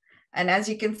 years. And as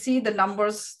you can see, the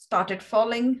numbers started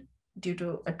falling due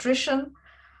to attrition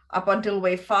up until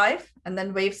wave 5. And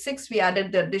then wave 6, we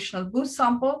added the additional boost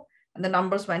sample and the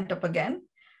numbers went up again.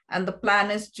 And the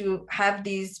plan is to have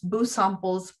these boost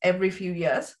samples every few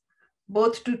years,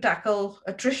 both to tackle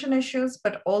attrition issues,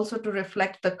 but also to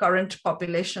reflect the current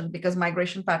population because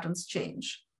migration patterns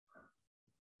change.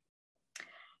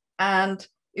 And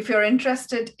if you're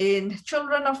interested in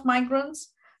children of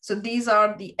migrants, so these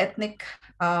are the ethnic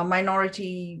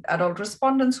minority adult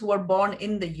respondents who were born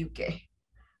in the UK,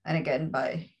 and again,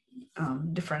 by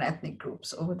different ethnic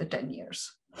groups over the 10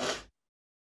 years.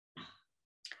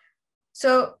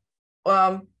 So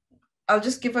I'll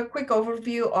just give a quick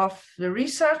overview of the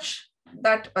research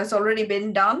that has already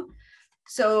been done.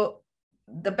 So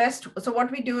so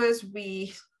what we do is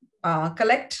we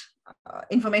collect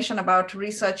information about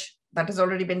research that has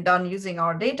already been done using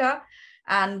our data.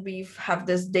 And we have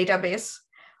this database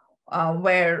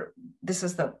where this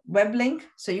is the web link.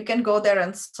 So you can go there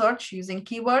and search using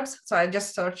keywords. So I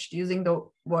just searched using the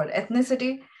word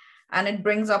ethnicity, and it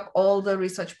brings up all the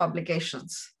research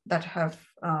publications that have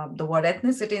the word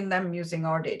ethnicity in them using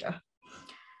our data.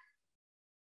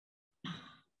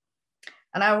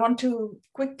 And I want to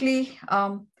quickly,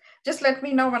 just let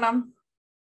me know when I'm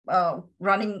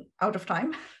running out of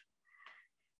time.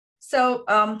 So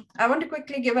I want to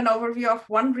quickly give an overview of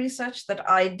one research that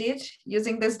I did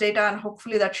using this data, and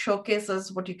hopefully that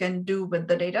showcases what you can do with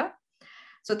the data.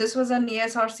 So this was an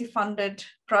ESRC funded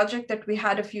project that we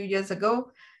had a few years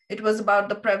ago. It was about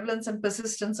the prevalence and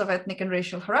persistence of ethnic and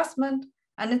racial harassment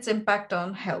and its impact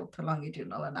on health, a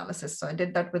longitudinal analysis. So I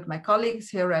did that with my colleagues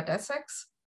here at Essex.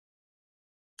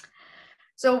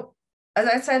 So as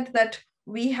I said, that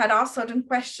we had asked certain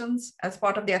questions as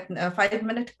part of the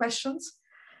 5-minute questions.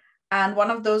 And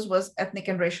one of those was ethnic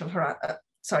and racial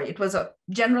it was a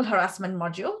general harassment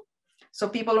module. So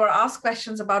people were asked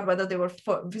questions about whether they were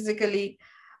physically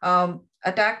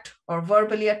attacked or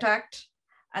verbally attacked.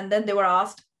 And then they were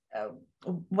asked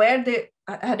where they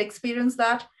had experienced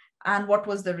that and what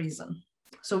was the reason.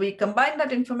 So we combined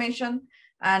that information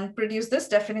and produced this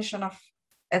definition of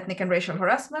ethnic and racial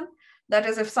harassment. That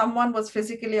is, if someone was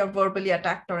physically or verbally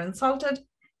attacked or insulted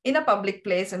in a public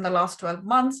place in the last 12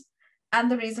 months, and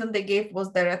the reason they gave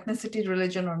was their ethnicity,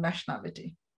 religion, or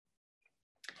nationality.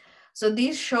 So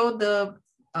these show the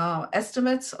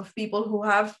estimates of people who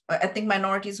have ethnic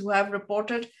minorities who have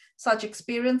reported such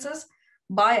experiences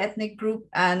by ethnic group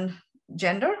and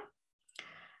gender.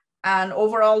 And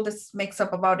overall, this makes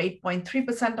up about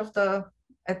 8.3% of the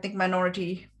ethnic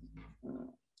minority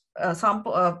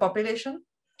sample population.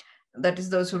 That is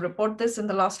those who report this in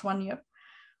the last 1 year.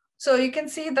 So you can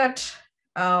see that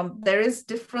there is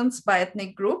difference by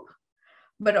ethnic group,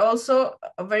 but also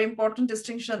a very important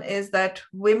distinction is that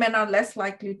women are less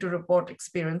likely to report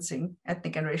experiencing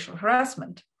ethnic and racial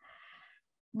harassment.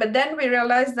 But then we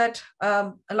realized that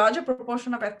a larger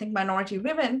proportion of ethnic minority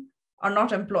women are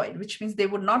not employed, which means they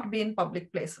would not be in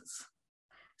public places.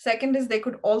 Second is they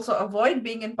could also avoid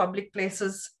being in public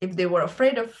places if they were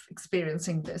afraid of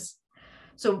experiencing this.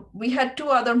 So we had 2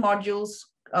 other modules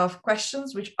of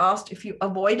questions which asked if you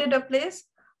avoided a place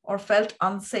or felt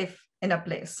unsafe in a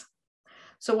place.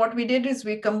 So what we did is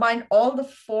we combined all the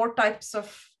 4 types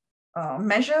of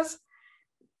measures.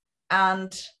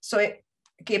 And so it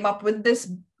came up with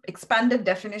this expanded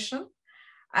definition.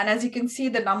 And as you can see,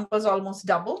 the numbers almost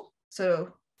double.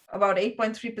 So about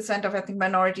 8.3% of ethnic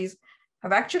minorities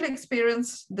have actually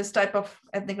experienced this type of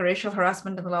ethnic or racial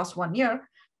harassment in the last 1 year,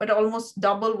 but almost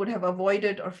double would have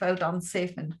avoided or felt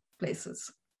unsafe in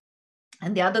places.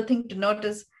 And the other thing to note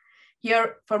is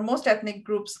here, for most ethnic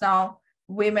groups now,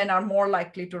 women are more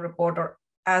likely to report or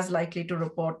as likely to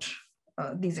report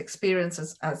these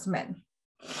experiences as men.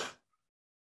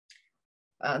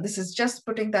 This is just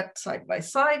putting that side by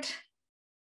side.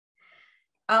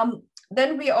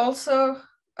 Then we also,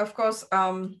 of course,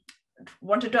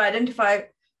 wanted to identify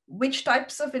which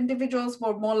types of individuals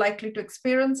were more likely to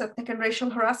experience ethnic and racial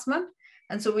harassment.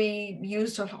 And so we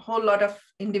used a whole lot of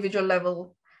individual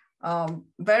level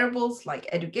variables like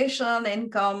education,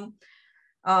 income,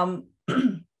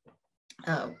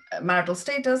 marital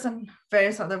status, and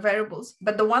various other variables.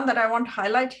 But the one that I want to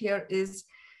highlight here is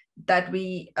that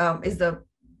is the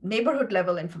neighborhood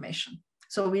level information.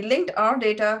 So we linked our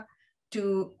data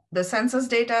to the census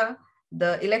data,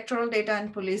 the electoral data,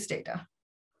 and police data.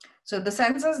 So the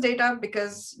census data,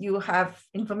 because you have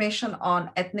information on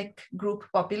ethnic group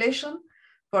population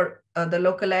for the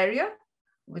local area,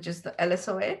 which is the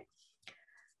LSOA.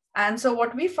 And so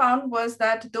what we found was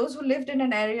that those who lived in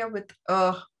an area with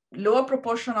a lower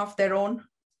proportion of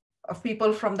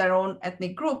people from their own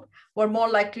ethnic group were more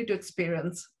likely to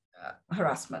experience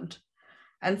harassment.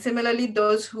 And similarly,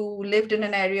 those who lived in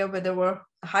an area where there were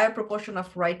a higher proportion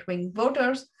of right-wing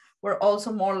voters were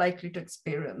also more likely to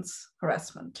experience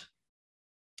harassment.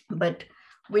 But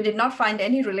we did not find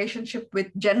any relationship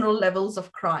with general levels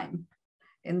of crime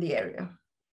in the area.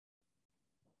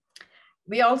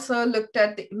 We also looked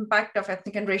at the impact of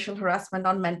ethnic and racial harassment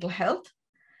on mental health.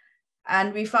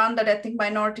 And we found that ethnic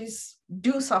minorities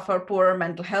do suffer poorer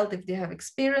mental health if they have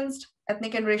experienced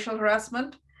ethnic and racial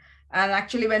harassment. And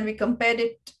actually, when we compared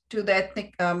it to the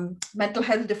ethnic mental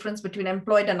health difference between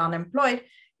employed and unemployed,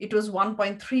 it was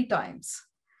 1.3 times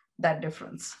that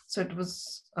difference. So it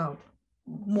was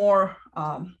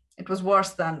it was worse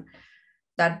than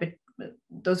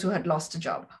those who had lost a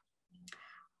job.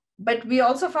 But we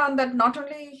also found that not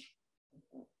only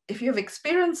if you've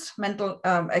experienced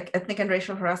ethnic and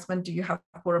racial harassment, do you have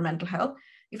poorer mental health?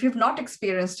 If you've not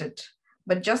experienced it,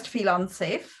 but just feel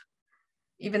unsafe,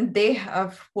 even they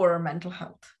have poorer mental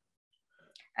health.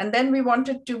 And then we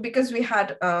wanted to, because we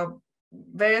had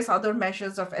various other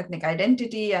measures of ethnic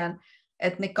identity and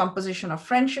ethnic composition of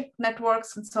friendship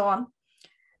networks and so on,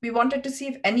 we wanted to see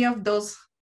if any of those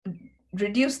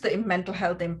reduce the mental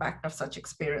health impact of such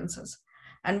experiences.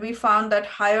 And we found that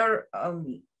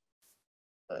having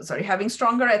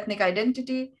stronger ethnic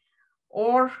identity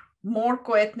or more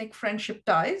co-ethnic friendship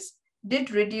ties did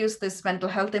reduce this mental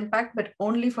health impact, but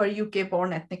only for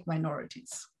UK-born ethnic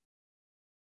minorities.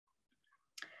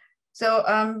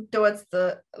 So towards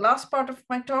the last part of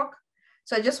my talk,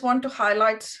 so I just want to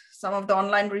highlight some of the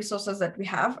online resources that we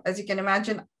have. As you can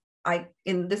imagine,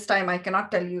 in this time, I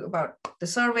cannot tell you about the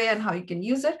survey and how you can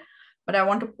use it, but I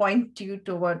want to point you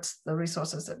towards the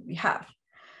resources that we have.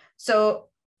 So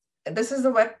this is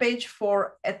the webpage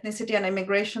for ethnicity and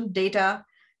immigration data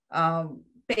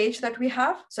page that we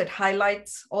have. So it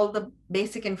highlights all the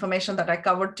basic information that I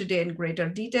covered today in greater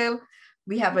detail.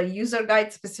 We have a user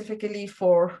guide specifically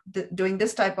for doing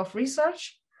this type of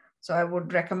research. So I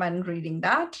would recommend reading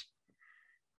that.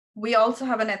 We also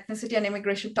have an ethnicity and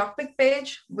immigration topic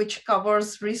page, which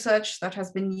covers research that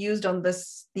has been used on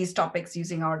these topics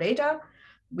using our data.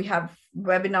 We have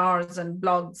webinars and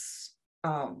blogs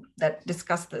that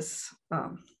discuss this,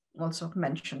 also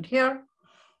mentioned here.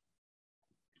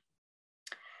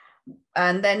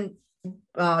 And then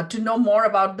to know more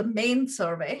about the main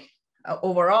survey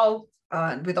overall,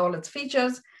 with all its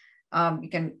features, you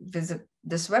can visit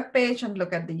this webpage and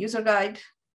look at the user guide.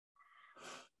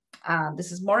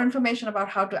 This is more information about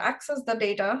how to access the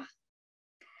data.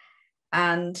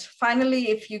 And finally,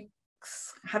 if you,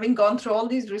 having gone through all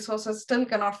these resources, still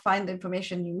cannot find the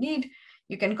information you need,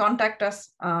 you can contact us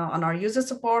on our user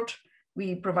support.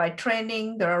 We provide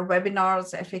training. There are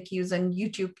webinars, FAQs, and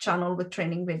YouTube channel with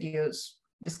training videos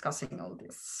discussing all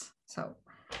this. So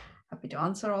happy to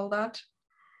answer all that.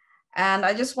 And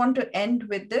I just want to end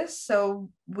with this. So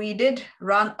we did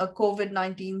run a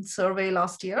COVID-19 survey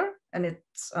last year, and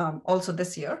it's also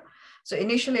this year. So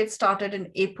initially it started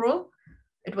in April.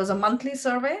 It was a monthly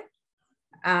survey.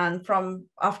 And from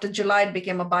after July, it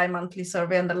became a bi-monthly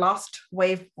survey. And the last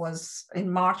wave was in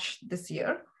March this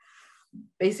year.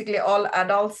 Basically, all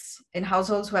adults in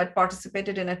households who had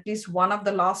participated in at least one of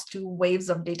the last 2 waves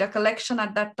of data collection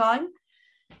at that time,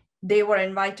 they were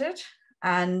invited,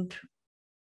 and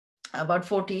about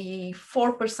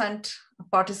 44%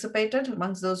 participated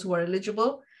amongst those who were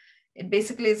eligible. It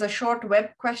basically is a short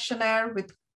web questionnaire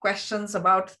with questions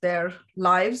about their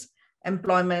lives,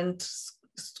 employment,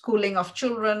 schooling of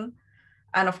children,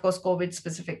 and of course,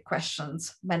 COVID-specific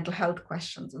questions, mental health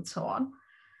questions, and so on.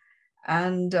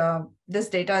 And this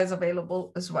data is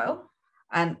available as well.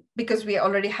 And because we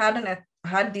already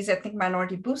had these ethnic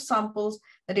minority boost samples,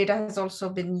 the data has also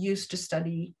been used to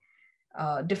study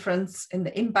difference in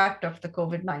the impact of the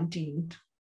COVID-19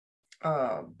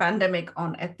 pandemic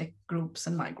on ethnic groups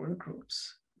and migrant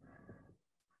groups.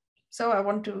 So I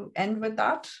want to end with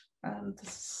that. And this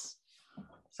is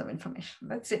some information.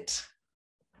 That's it.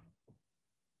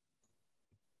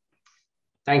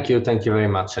 Thank you very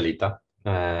much, Alita.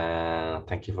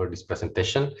 Thank you for this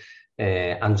presentation.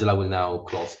 Angela will now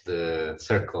close the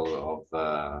circle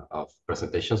of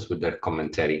presentations with their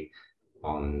commentary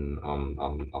on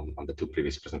the 2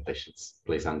 previous presentations.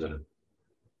 Please, Angela.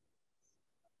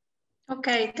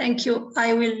 Okay, thank you.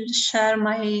 I will share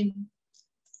my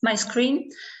screen.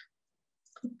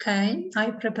 Okay,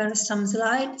 I prepared some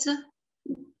slides.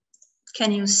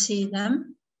 Can you see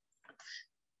them?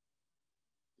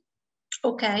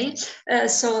 Okay,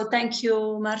 so thank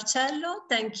you, Marcello.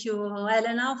 Thank you,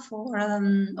 Elena, for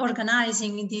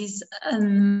organizing this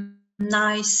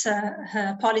nice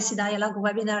policy dialogue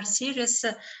webinar series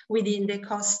within the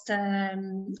cost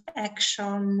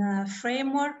action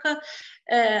framework.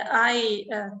 I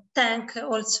thank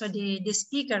also the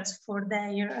speakers for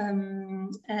their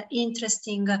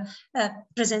interesting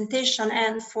presentation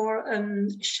and for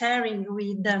sharing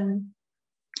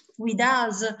with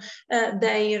us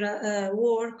their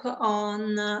work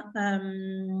on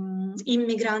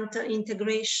immigrant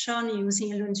integration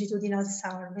using a longitudinal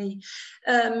survey.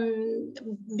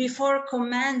 Before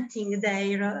commenting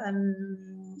their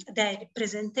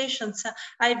presentations,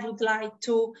 I would like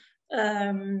to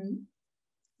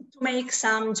make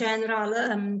some general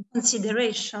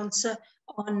considerations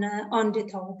on the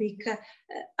topic.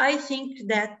 I think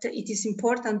that it is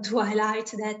important to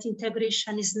highlight that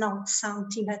integration is not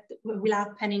something that will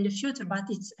happen in the future, but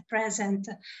it's a present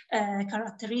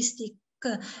characteristic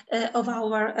of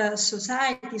our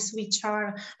societies, which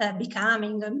are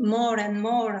becoming more and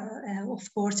more,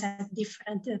 of course, at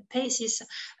different paces,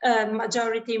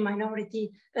 majority,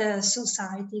 minority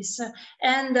societies.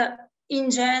 And in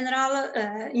general,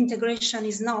 integration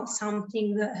is not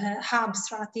something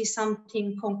abstract, is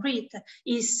something concrete.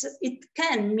 It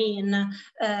can mean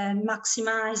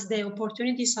maximize the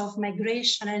opportunities of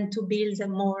migration and to build a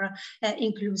more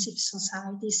inclusive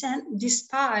societies. And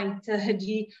despite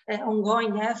the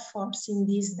ongoing efforts in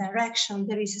this direction,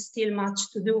 there is still much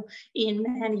to do in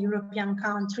many European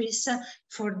countries.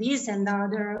 For this and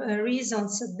other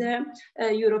reasons, the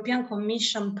European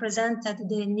Commission presented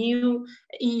the new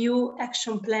EU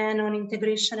Action Plan on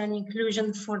Integration and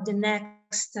Inclusion for the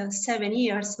next 7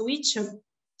 years, which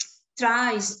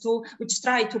try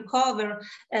to cover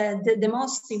the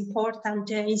most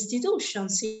important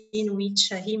institutions in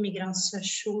which immigrants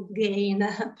should gain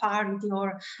parity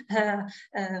or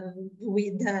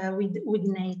with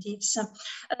natives.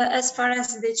 As far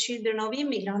as the children of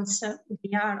immigrants,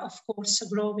 they are of course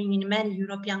growing in many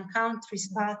European countries,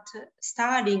 but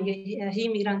studying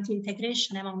immigrant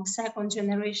integration among second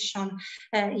generation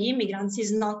immigrants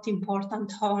is not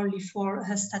important only for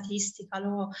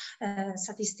statistical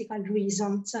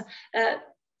reasons.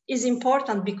 Is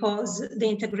important because the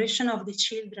integration of the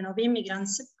children of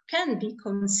immigrants can be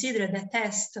considered a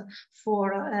test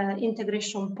for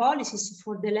integration policies,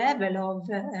 for the level of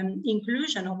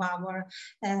inclusion of our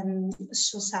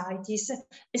societies,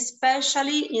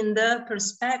 especially in the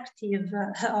perspective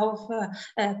of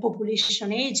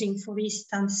population aging, for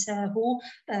instance,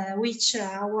 which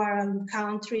our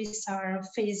countries are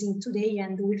facing today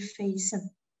and will face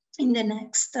in the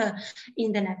next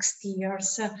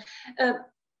years.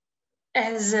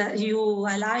 As you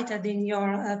highlighted in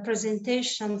your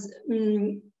presentations,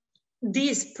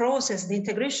 this process, the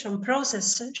integration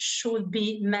process, should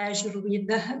be measured with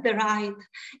the right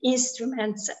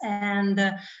instruments and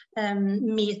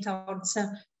methods.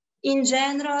 In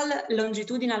general,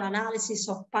 longitudinal analysis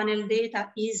of panel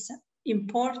data is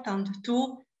important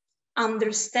to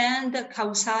understand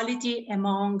causality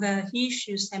among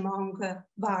issues, among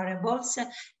variables,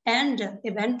 and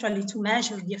eventually to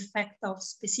measure the effect of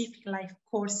specific life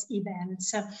course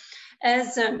events.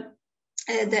 As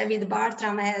David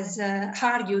Bartram has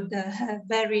argued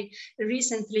very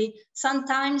recently,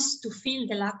 sometimes to fill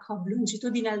the lack of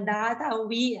longitudinal data,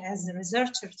 we as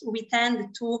researchers, we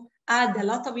tend to add a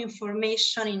lot of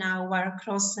information in our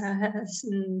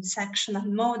cross-sectional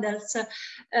models,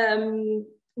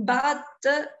 but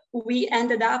we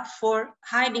ended up for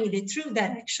hiding the true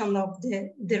direction of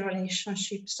the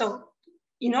relationship. So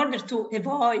in order to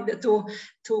avoid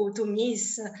to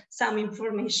miss some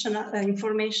important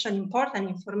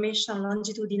information,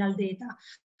 longitudinal data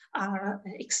are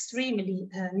extremely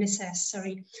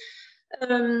necessary.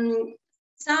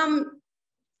 Some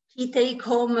key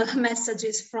take-home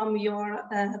messages from your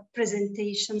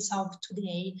presentations of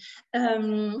today.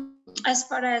 As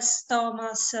far as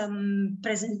Thomas'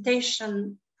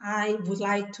 presentation, I would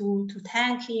like to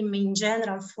thank him in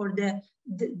general for the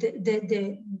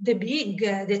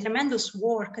tremendous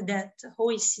work that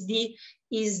OECD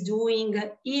is doing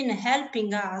in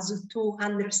helping us to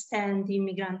understand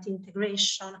immigrant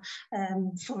integration.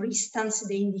 For instance,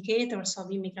 the indicators of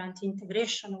immigrant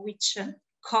integration, which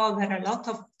cover a lot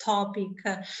of topics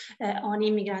on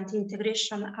immigrant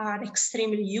integration, are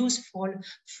extremely useful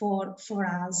for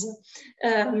us.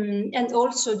 And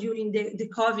also during the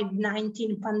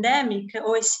COVID-19 pandemic,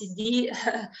 OECD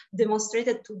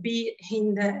demonstrated to be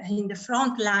in the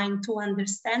front line to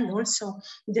understand also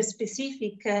the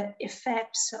specific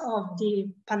effects of the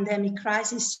pandemic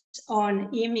crisis on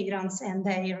immigrants and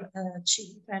their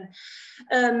children.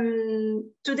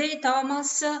 Today,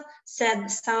 Thomas said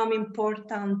some important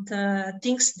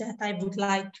things that I would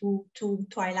like to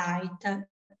highlight.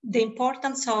 The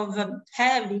importance of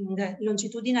having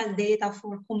longitudinal data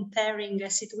for comparing a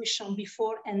situation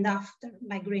before and after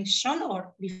migration,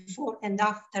 or before and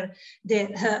after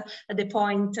the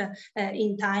point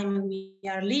in time we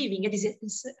are living. It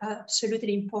is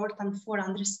absolutely important for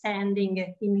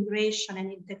understanding immigration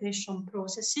and integration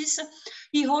processes.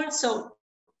 He also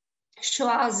show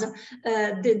us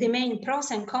the main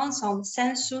pros and cons of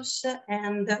census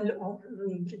and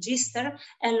register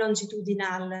and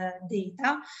longitudinal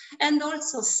data, and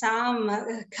also some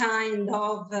kind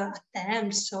of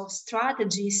attempts or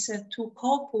strategies to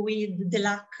cope with the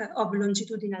lack of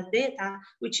longitudinal data,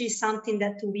 which is something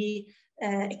that we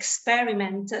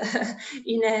experiment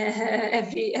in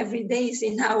every days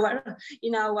in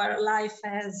our life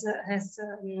as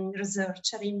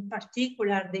researcher. In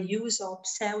particular, the use of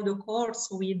pseudo cores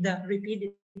with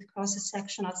repeated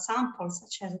cross-sectional samples,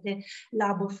 such as the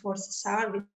labor force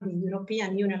survey, the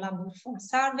European Union labor force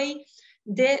survey,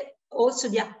 also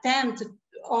the attempt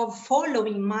of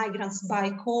following migrants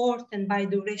by cohort and by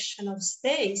duration of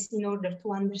stays in order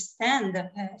to understand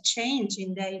change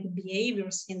in their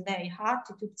behaviors, in their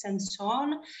attitudes, and so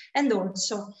on, and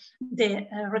also the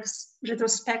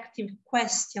retrospective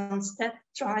questions that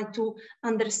try to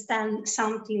understand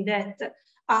something that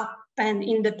happened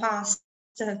in the past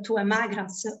to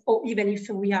migrants, or even if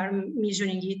we are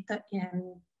measuring it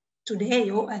today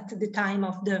or at the time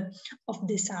of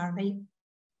the survey.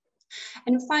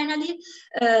 And finally,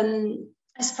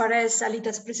 as far as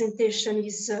Alita's presentation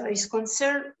is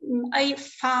concerned, I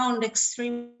found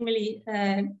extremely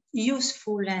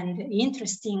useful and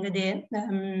interesting the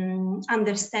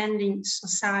understanding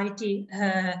society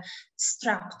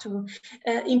structure.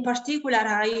 In particular,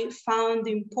 I found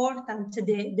important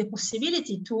the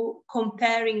possibility to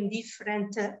comparing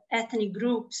different ethnic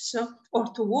groups or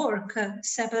to work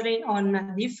separately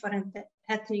on different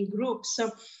ethnic groups,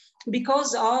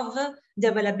 because of the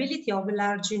availability of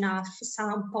large enough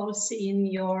samples in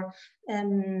your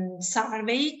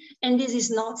survey. And this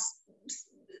is not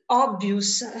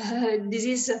obvious. This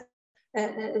is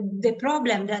the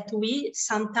problem that we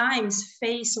sometimes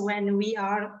face when we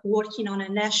are working on a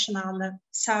national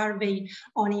survey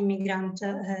on immigrant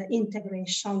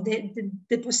integration,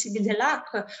 the lack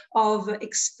of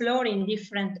exploring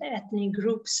different ethnic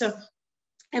groups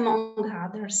among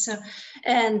others.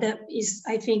 And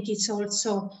I think it's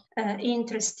also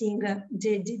interesting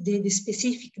the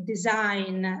specific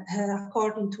design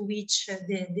according to which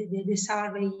the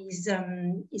survey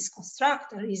is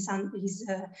constructed, is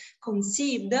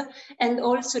conceived, and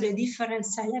also the different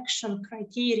selection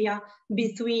criteria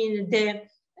between the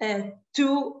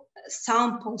two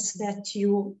samples that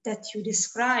you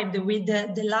described, with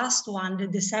the last one,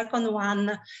 the second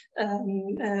one,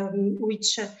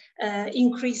 which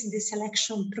increased the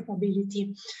selection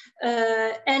probability.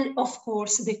 And of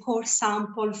course, the core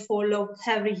sample followed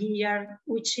every year,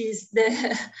 which is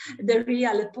the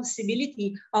real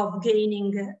possibility of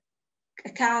gaining a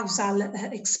causal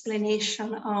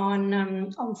explanation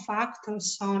on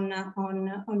factors, on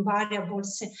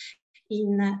variables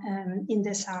in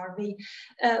the survey.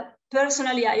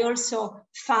 Personally, I also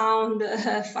found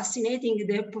fascinating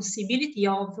the possibility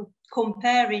of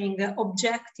comparing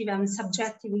objective and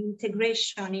subjective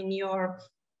integration in your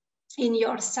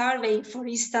survey. For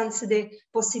instance, the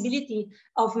possibility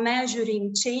of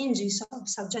measuring changes of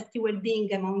subjective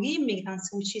well-being among immigrants,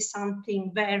 which is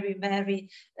something very, very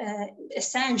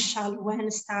essential when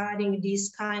studying this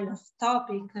kind of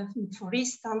topic, for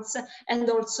instance, and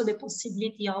also the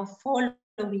possibility of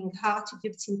following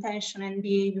attitudes, intention, and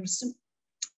behaviors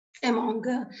among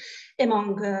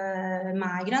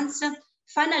migrants.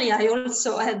 Finally, I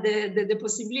also had the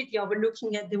possibility of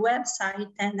looking at the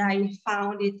website, and I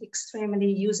found it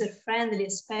extremely user-friendly,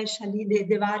 especially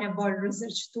the variable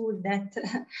research tool that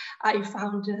I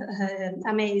found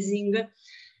amazing.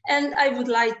 And I would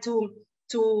like to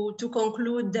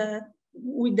conclude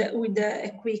with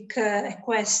a quick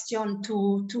question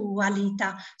to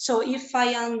Alita. So if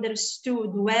I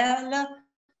understood well,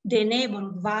 the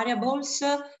neighborhood variables,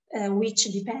 which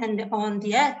depend on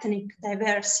the ethnic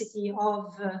diversity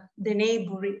of the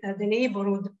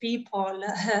neighborhood people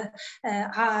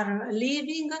are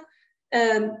living,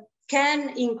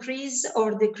 can increase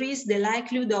or decrease the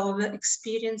likelihood of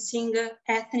experiencing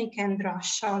ethnic and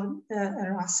racial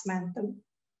harassment.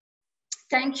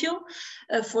 Thank you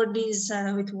for this.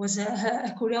 It was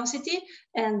a curiosity,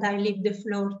 and I leave the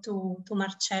floor to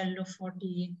Marcello for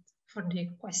the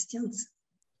questions.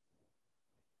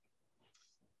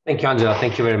 Thank you, Angela.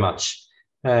 Thank you very much.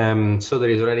 So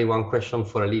there is already one question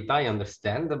for Alita, I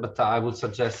understand, but I would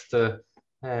suggest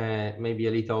maybe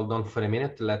Alita, hold on for a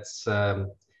minute. Let's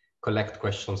collect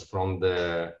questions from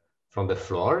the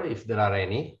floor, if there are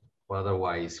any. Well,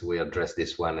 otherwise, we address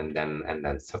this one and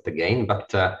then start again.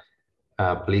 But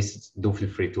please do feel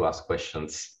free to ask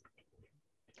questions.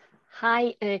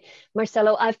 Hi,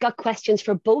 Marcello. I've got questions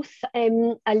for both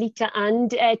Alita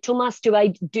and Thomas. Do I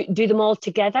do them all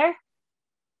together?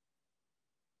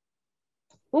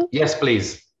 Ooh. Yes,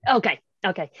 please. Okay.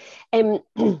 Alita,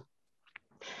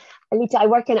 I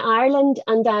work in Ireland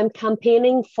and I'm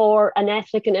campaigning for an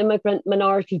ethnic and immigrant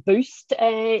minority boost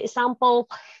sample.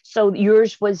 So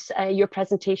yours was, your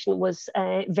presentation was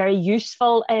very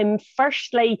useful.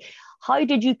 Firstly, How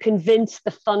did you convince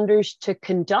the funders to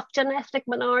conduct an ethnic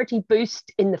minority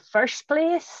boost in the first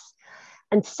place?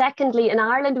 And secondly, in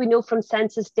Ireland, we know from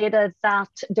census data that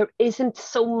there isn't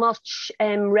so much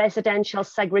residential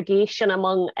segregation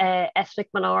among ethnic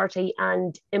minority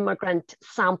and immigrant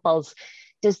samples.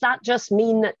 Does that just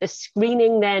mean that the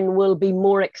screening then will be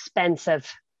more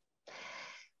expensive,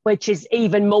 which is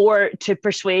even more to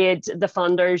persuade the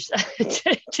funders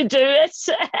to do it?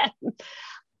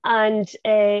 And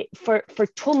for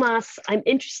Thomas, I'm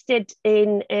interested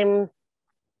in,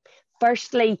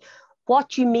 firstly,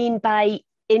 what you mean by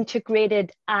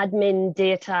integrated admin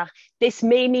data. This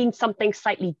may mean something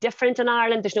slightly different in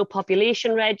Ireland. There's no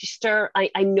population register.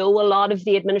 I know a lot of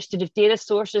the administrative data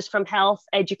sources from health,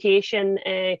 education,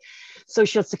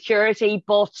 social security,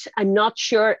 but I'm not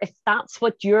sure if that's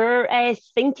what you're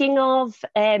thinking of.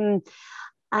 And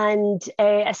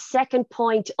a second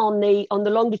point on the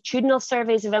longitudinal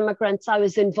surveys of immigrants, I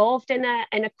was involved in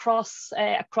a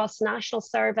cross-national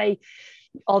survey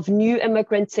of new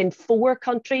immigrants in 4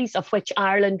 countries, of which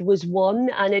Ireland was one,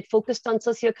 and it focused on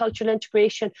sociocultural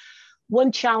integration.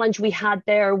 One challenge we had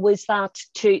there was that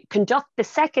to conduct the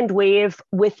second wave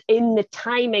within the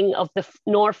timing of the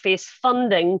North Face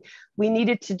funding, we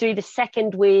needed to do the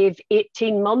second wave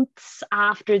 18 months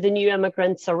after the new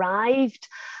immigrants arrived.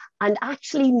 And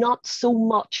actually not so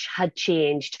much had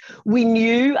changed. We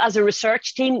knew as a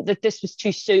research team that this was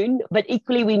too soon, but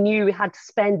equally we knew we had to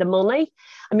spend the money.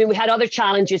 I mean, we had other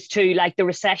challenges too, like the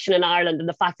recession in Ireland and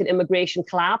the fact that immigration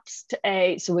collapsed.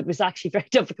 So it was actually very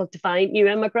difficult to find new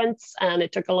immigrants and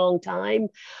it took a long time.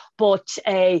 But,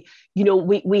 you know,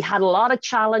 we had a lot of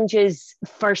challenges,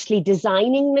 firstly,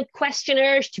 designing the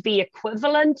questionnaires to be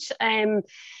equivalent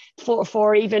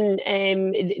for even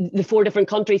the 4 different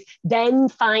countries, then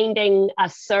finding a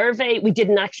survey. We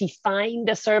didn't actually find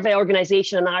a survey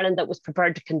organisation in Ireland that was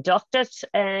prepared to conduct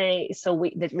it. So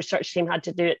the research team had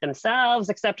to do it themselves,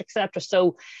 et cetera, et cetera.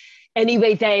 So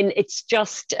anyway, then it's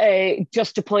just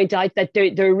to point out that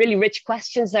there are really rich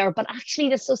questions there, but actually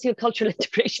the sociocultural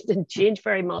integration didn't change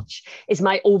very much, is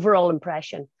my overall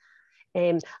impression.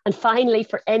 And finally,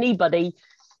 for anybody,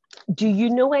 do you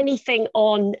know anything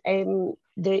on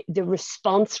the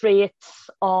response rates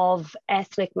of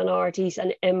ethnic minorities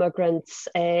and immigrants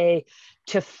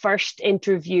to first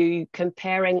interview,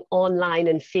 comparing online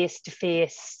and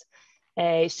face-to-face?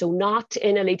 So not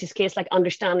in Alita's case, like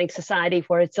Understanding Society,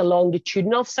 where it's a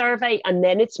longitudinal survey and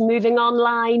then it's moving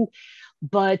online.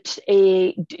 But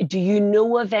do you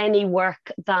know of any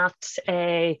work that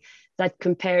that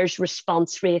compares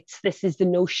response rates? This is the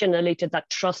notion, Alita, that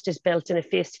trust is built in a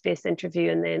face-to-face interview,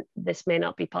 and then this may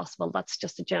not be possible. That's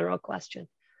just a general question.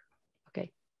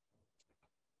 Okay.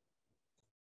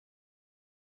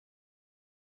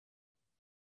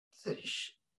 So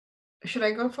should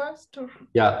I go first? Or?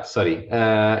 Yeah, sorry.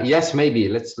 Yes, maybe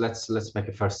let's make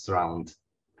a first round.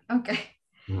 Okay.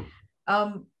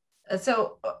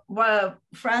 So,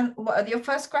 Fran, your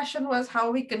first question was how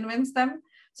we convince them.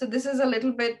 So this is a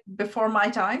little bit before my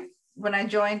time. When I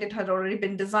joined, it had already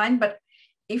been designed. But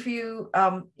if you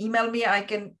email me, I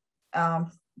can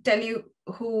tell you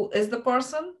who is the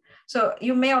person. So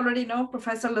you may already know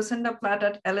Professor Lucinda Platt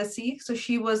at LSE. So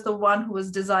she was the one who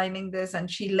was designing this, and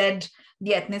she led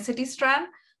the ethnicity strand.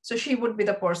 So she would be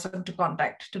the person to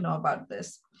contact to know about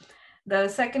this. The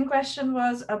second question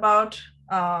was about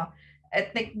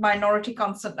ethnic minority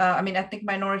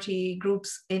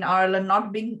groups in Ireland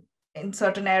not being in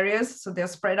certain areas, so they're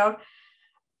spread out.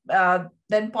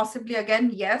 Then possibly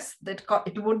again, yes, that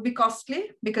it would be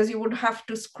costly because you would have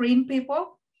to screen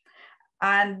people.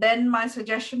 And then my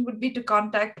suggestion would be to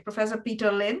contact Professor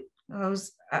Peter Lynn,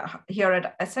 who's here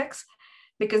at Essex,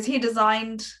 because he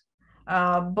designed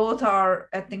both our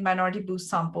ethnic minority boost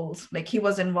samples. Like, he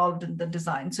was involved in the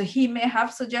design, so he may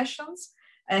have suggestions.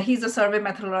 He's a survey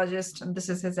methodologist, and this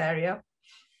is his area.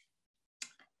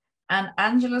 And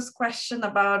Angela's question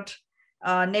about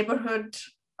neighborhood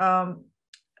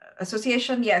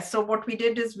association, yes. So what we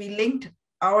did is we linked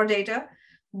our data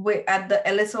at the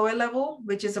LSOA level,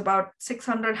 which is about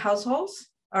 600 households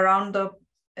around the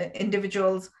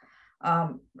individual's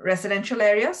residential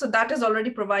area. So that is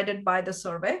already provided by the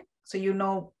survey. So you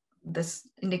know this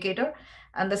indicator.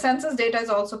 And the census data is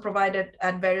also provided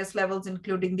at various levels,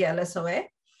 including the LSOA.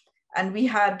 And we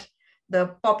had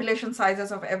the population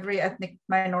sizes of every ethnic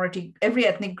minority, every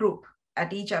ethnic group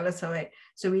at each LSOA.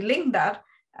 So we linked that,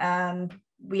 and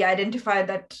we identified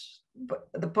that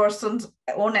the person's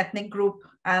own ethnic group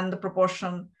and the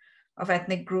proportion of that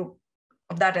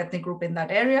ethnic group in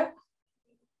that area.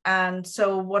 And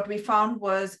so what we found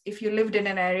was, if you lived in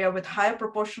an area with higher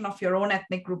proportion of your own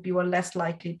ethnic group, you were less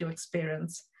likely to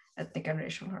experience ethnic and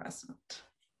racial harassment.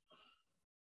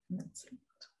 That's it.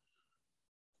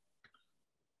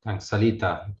 Thanks,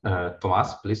 Salita.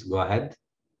 Thomas, please go ahead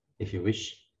if you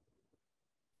wish.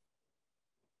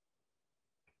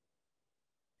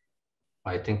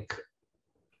 I think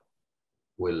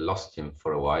we lost him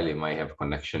for a while. He might have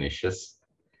connection issues.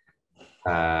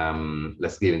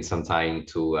 Let's give him some time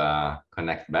to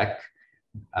connect back.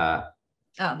 There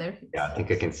he is. Yeah, I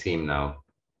think I can see him now.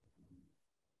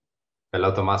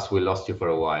 Hello, Thomas. We lost you for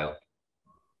a while.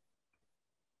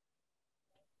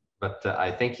 But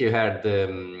I think you heard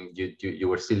you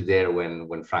were still there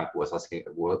when Frank was asking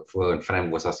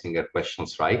her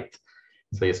questions, right?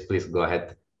 So yes, please go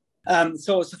ahead.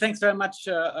 So thanks very much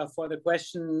for the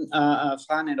question,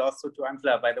 Fran, and also to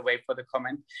Angela, by the way, for the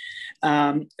comment.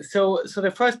 So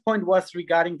the first point was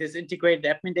regarding this integrated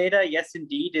admin data. Yes,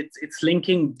 indeed, it's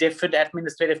linking different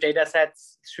administrative data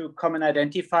sets through common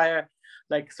identifier,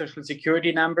 like social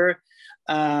security number,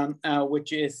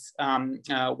 which is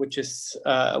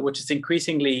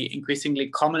increasingly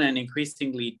common and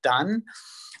increasingly done.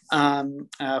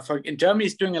 In Germany,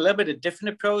 is doing a little bit of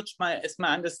different approach. Is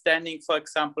my understanding, for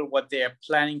example, what they are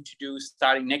planning to do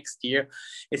starting next year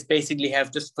is basically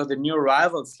have just for the new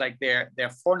arrivals, like their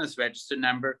foreigners register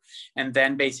number, and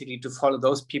then basically to follow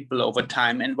those people over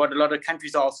time. And what a lot of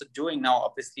countries are also doing now,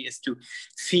 obviously, is to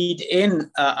feed in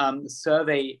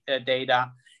survey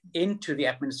data into the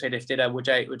administrative data, which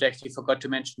I actually forgot to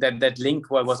mention. That link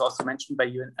was also mentioned by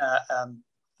you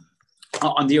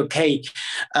on the OK.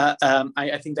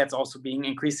 I think that's also being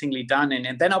increasingly done.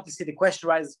 And then obviously the question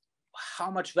arises, how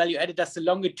much value added does the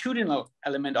longitudinal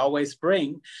element always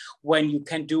bring when you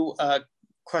can do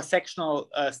cross-sectional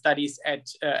studies at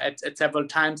several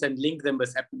times and link them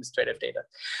with administrative data?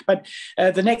 But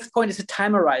the next point is the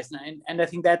time horizon, and I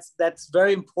think that's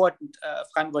very important,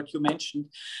 Fran, what you mentioned.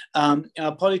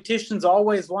 Politicians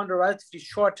always want a relatively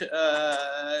short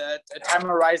time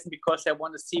horizon because they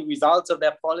want to see results of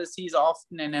their policies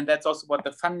often, and that's also what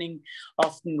the funding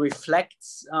often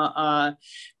reflects,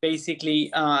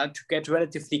 basically to get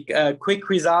relatively quick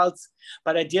results.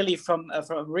 But ideally, from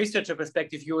a researcher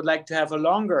perspective, you would like to have a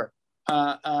longer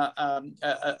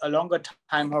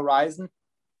time horizon.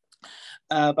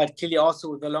 But clearly,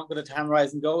 also the longer the time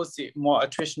horizon goes, the more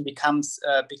attrition becomes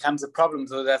a problem.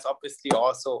 So there's obviously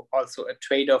also a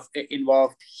trade-off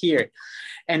involved here.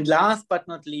 And last but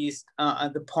not least,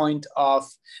 the point of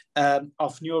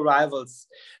new arrivals.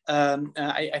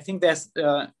 I think there's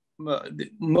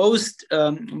most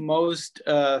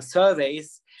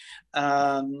surveys,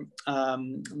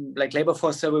 like labor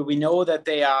force survey, we know that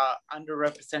they are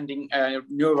underrepresenting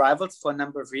new arrivals for a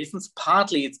number of reasons.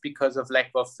 Partly it's because of lack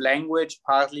of language,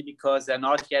 partly because they're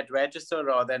not yet registered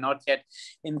or they're not yet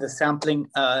in the sampling,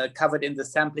 covered in the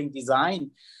sampling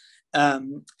design.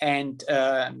 And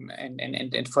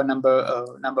for a number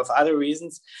of other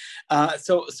reasons.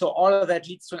 So all of that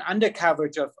leads to an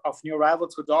undercoverage of new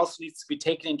arrivals, which also needs to be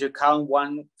taken into account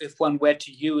if one were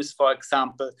to use, for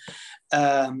example,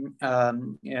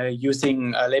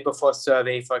 using a labor force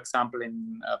survey, for example,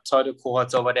 in pseudo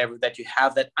cohorts or whatever, that you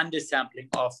have that undersampling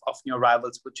of new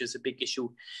arrivals, which is a big issue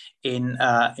in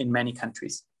many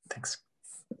countries. Thanks.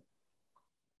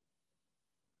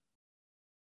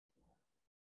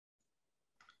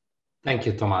 Thank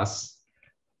you, Thomas.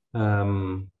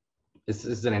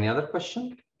 Is there any other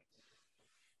question?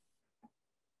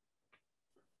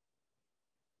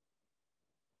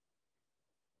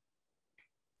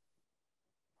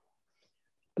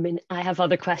 I mean, I have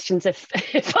other questions if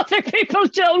other people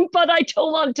don't, but I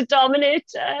don't want to dominate.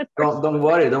 Don't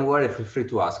worry. Feel free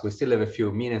to ask. We still have a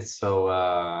few minutes,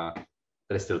 so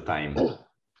there's still time.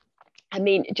 I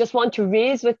mean, just want to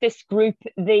raise with this group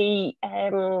the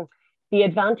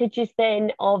advantages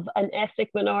then of an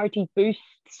ethnic minority boost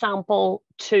sample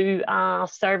to a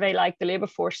survey like the labour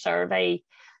force survey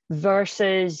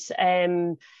versus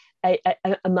a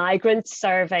migrant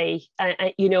survey.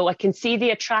 You know, I can see the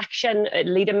attraction.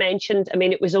 Lita mentioned, I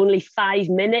mean, it was only 5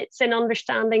 minutes in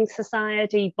understanding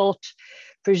society, but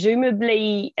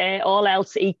presumably all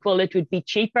else equal, it would be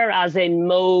cheaper, as in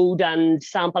mode and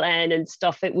sample N and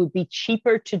stuff. It would be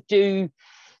cheaper to do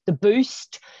the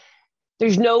boost.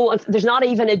 There's not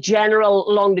even a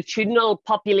general longitudinal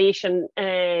population,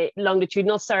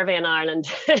 longitudinal survey in Ireland.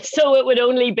 So it would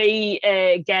only be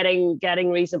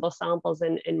getting reasonable samples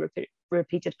in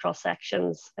repeated cross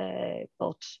sections.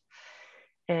 But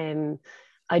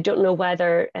I don't know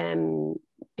whether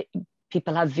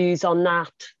people have views on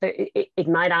that. It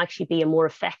might actually be a more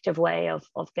effective way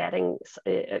of getting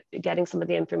some of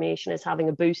the information is having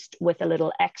a boost with a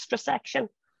little extra section.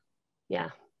 Yeah.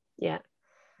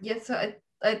 Yes, so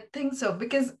I think so,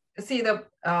 because see the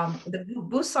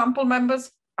boost sample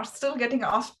members are still getting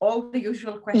asked all the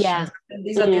usual questions. Yeah. And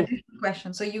these are the additional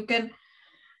questions. So you can,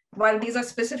 while these are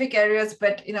specific areas,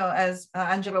 but as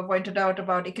Angela pointed out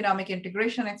about economic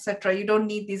integration, etc., you don't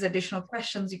need these additional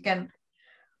questions. You can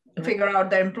figure out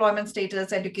their employment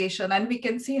status, education, and we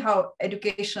can see how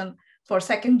education for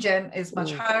second gen is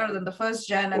much higher than the first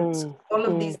gen, and so all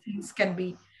of these things can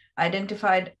be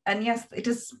identified. And yes, it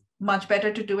is much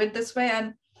better to do it this way.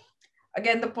 And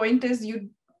again, the point is you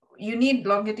need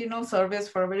longitudinal surveys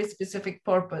for a very specific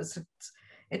purpose.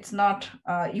 It's not,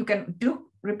 you can do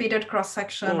repeated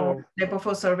cross-section or labor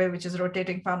force survey, which is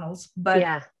rotating panels,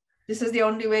 but this is the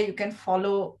only way you can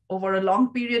follow over a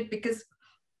long period, because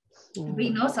we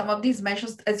know some of these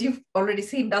measures, as you've already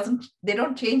seen, they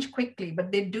don't change quickly,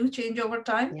 but they do change over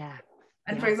time.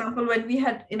 And for example, when we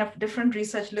had enough different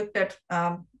research looked at,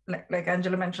 like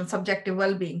Angela mentioned, subjective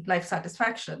well-being, life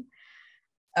satisfaction,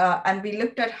 and we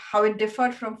looked at how it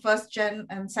differed from first gen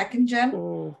and second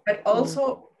gen, but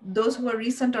also those who were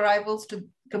recent arrivals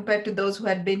compared to those who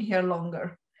had been here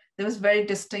longer. There was very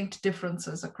distinct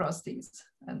differences across these.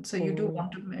 And so you do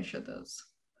want to measure those.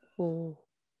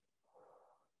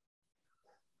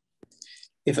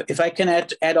 If I can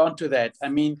add on to that, I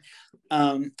mean,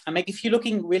 if you're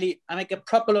looking really, a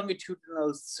proper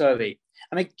longitudinal survey,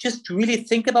 just really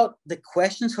think about the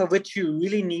questions for which you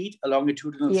really need a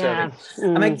longitudinal survey.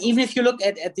 Even if you look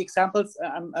at the examples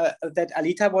that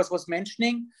Alita was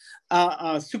mentioning,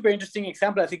 super interesting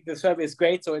example. I think the survey is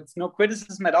great, so it's no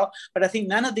criticism at all. But I think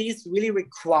none of these really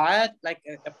required like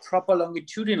a proper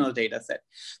longitudinal data set.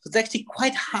 So it's actually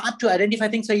quite hard to identify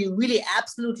things where you really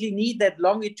absolutely need that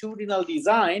longitudinal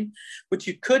design, which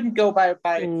you couldn't go by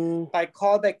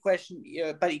callback question,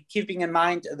 by keeping in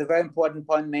mind the very important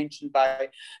point mentioned by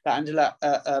Angela,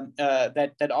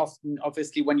 that often,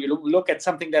 obviously, when you look at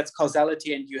something that's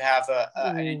causality and you have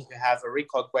a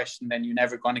recall question, then you're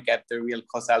never going to get the real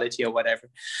causality or whatever.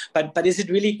 But is it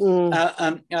really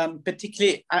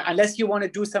particularly, unless you want to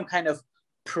do some kind of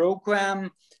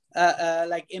program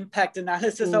like impact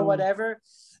analysis or whatever,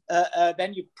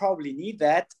 then you probably need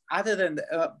that. Other than,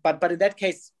 but in that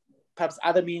case, perhaps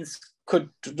other means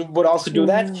would also do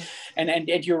that,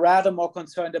 and you're rather more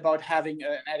concerned about having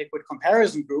an adequate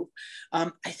comparison group. I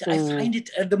find it,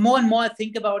 the more and more I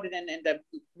think about it, and I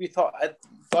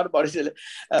thought about it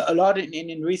a lot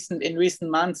in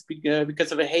recent months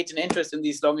because of a heightened interest in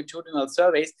these longitudinal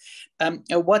surveys.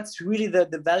 What's really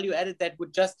the value added that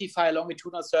would justify a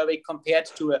longitudinal survey compared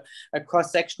to a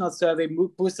cross-sectional survey,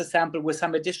 booster sample with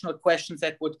some additional questions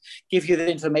that would give you the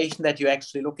information that you're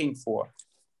actually looking for?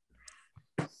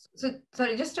 So,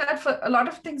 sorry, just to add, for a lot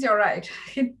of things, you're right.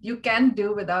 You can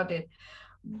do without it.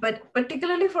 But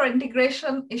particularly for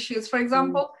integration issues, for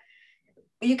example,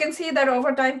 you can see that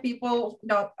over time, people,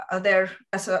 their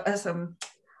association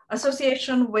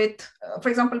with, for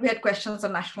example, we had questions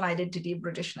on national identity,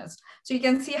 Britishness. So you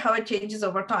can see how it changes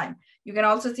over time. You can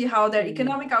also see how their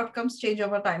economic outcomes change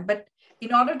over time. But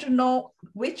in order to know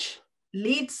which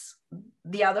leads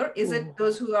the other, is it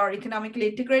those who are economically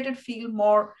integrated feel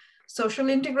more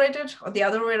socially integrated, or the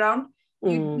other way around?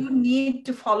 You need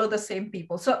to follow the same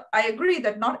people. So I agree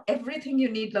that not everything you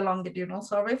need the longitudinal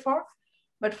survey for,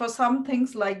 but for some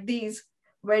things like these,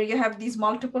 where you have these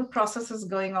multiple processes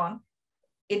going on,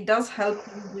 it does help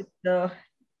you with the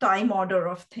time order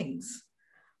of things.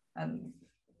 And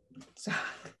so.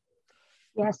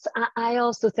 Yes, I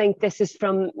also think this is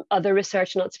from other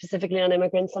research, not specifically on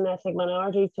immigrants and ethnic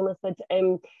minorities, that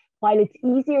while it's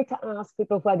easier to ask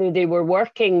people whether they were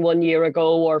working 1 year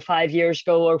ago or 5 years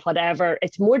ago or whatever,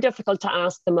 it's more difficult to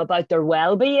ask them about their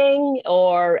well-being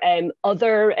or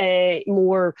other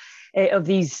more of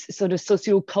these sort of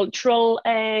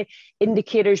sociocultural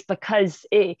indicators, because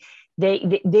they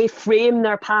frame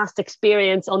their past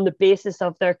experience on the basis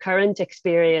of their current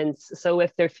experience. So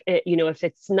if they're, if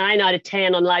it's 9 out of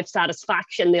 10 on life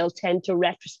satisfaction, they'll tend to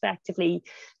retrospectively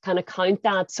kind of count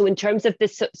that. So in terms of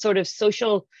this sort of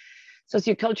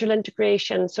sociocultural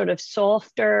integration, sort of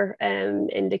softer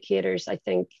indicators, I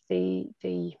think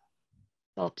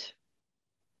but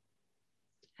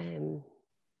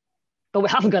we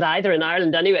haven't got either in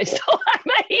Ireland anyway, so I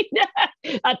mean,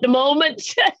 at the moment.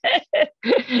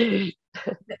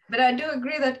 But I do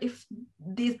agree that if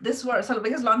this were, so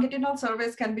because longitudinal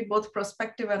surveys can be both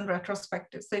prospective and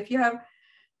retrospective. So if you have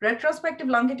retrospective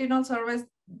longitudinal surveys,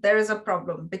 there is a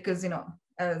problem because,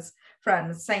 as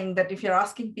Fran is saying, that if you're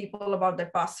asking people about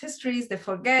their past histories, they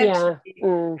forget,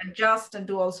 adjust and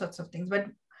do all sorts of things. But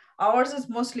ours is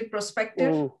mostly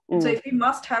prospective. So if we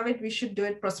must have it, we should do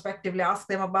it prospectively, ask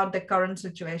them about their current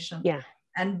situation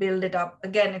and build it up.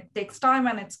 Again, it takes time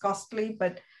and it's costly,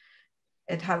 but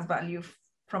it has value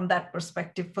from that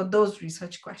perspective for those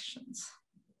research questions.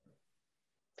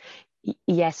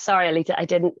 Yes, sorry, Alita, I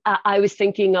didn't. I was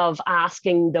thinking of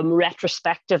asking them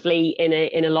retrospectively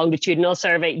in a longitudinal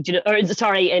survey, or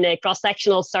sorry, in a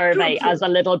cross-sectional survey as a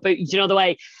little bit, the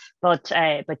way. But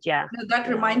yeah. No, that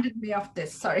reminded me of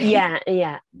this. Sorry. Yeah.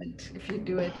 If you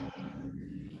do it.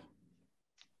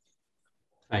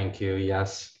 Thank you.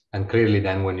 Yes, and clearly,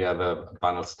 then when you have a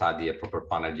panel study, a proper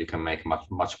panel, you can make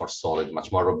much more solid,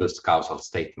 much more robust causal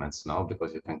statements, no?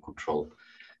 Because you can control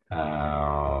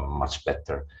much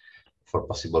better for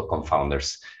possible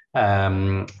confounders.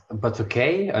 But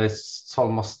okay, it's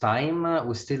almost time.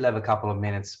 We still have a couple of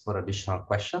minutes for additional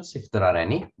questions, if there are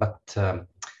any, but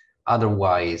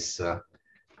otherwise,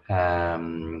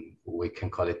 we can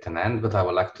call it an end. But I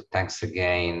would like to thank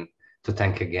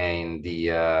again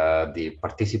the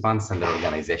participants and the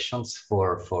organizations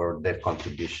for their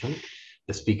contribution,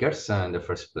 the speakers in the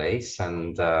first place,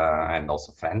 and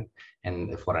also Fran,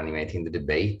 and for animating the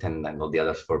debate, and all the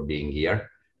others for being here.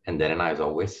 And Elena, as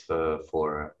always,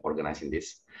 for organizing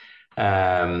this.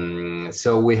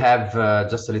 So we have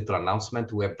just a little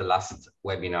announcement. We have the last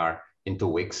webinar in 2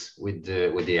 weeks with the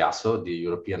EASO, the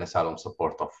European Asylum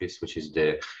Support Office, which is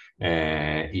the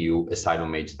EU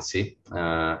asylum agency,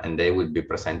 and they will be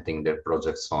presenting their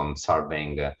projects on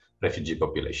surveying refugee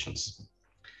populations.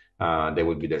 They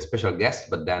will be their special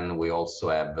guest, but then we also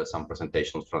have some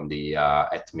presentations from the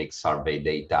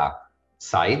Ethmigsurveydata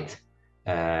side.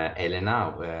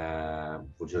 Elena,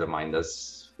 would you remind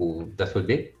us who that will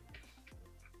be?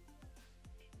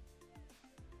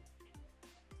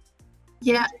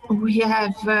 Yeah, we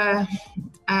have a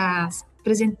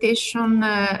presentation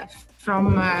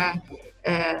from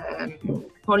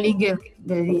colleague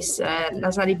that is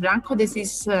Lazari Branco. This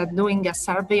is doing a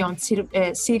survey on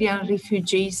Syrian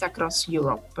refugees across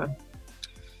Europe,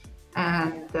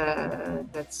 and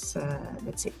that's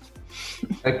it.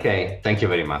 Okay, thank you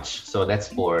very much. So that's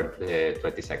for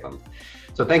 20 seconds.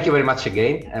 So thank you very much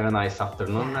again. Have a nice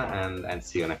afternoon, and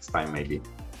see you next time maybe.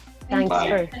 Thanks.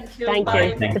 Bye. Thank you.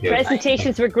 The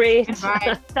presentations were great.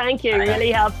 Thank you.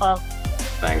 Really helpful.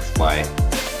 Thanks. Bye.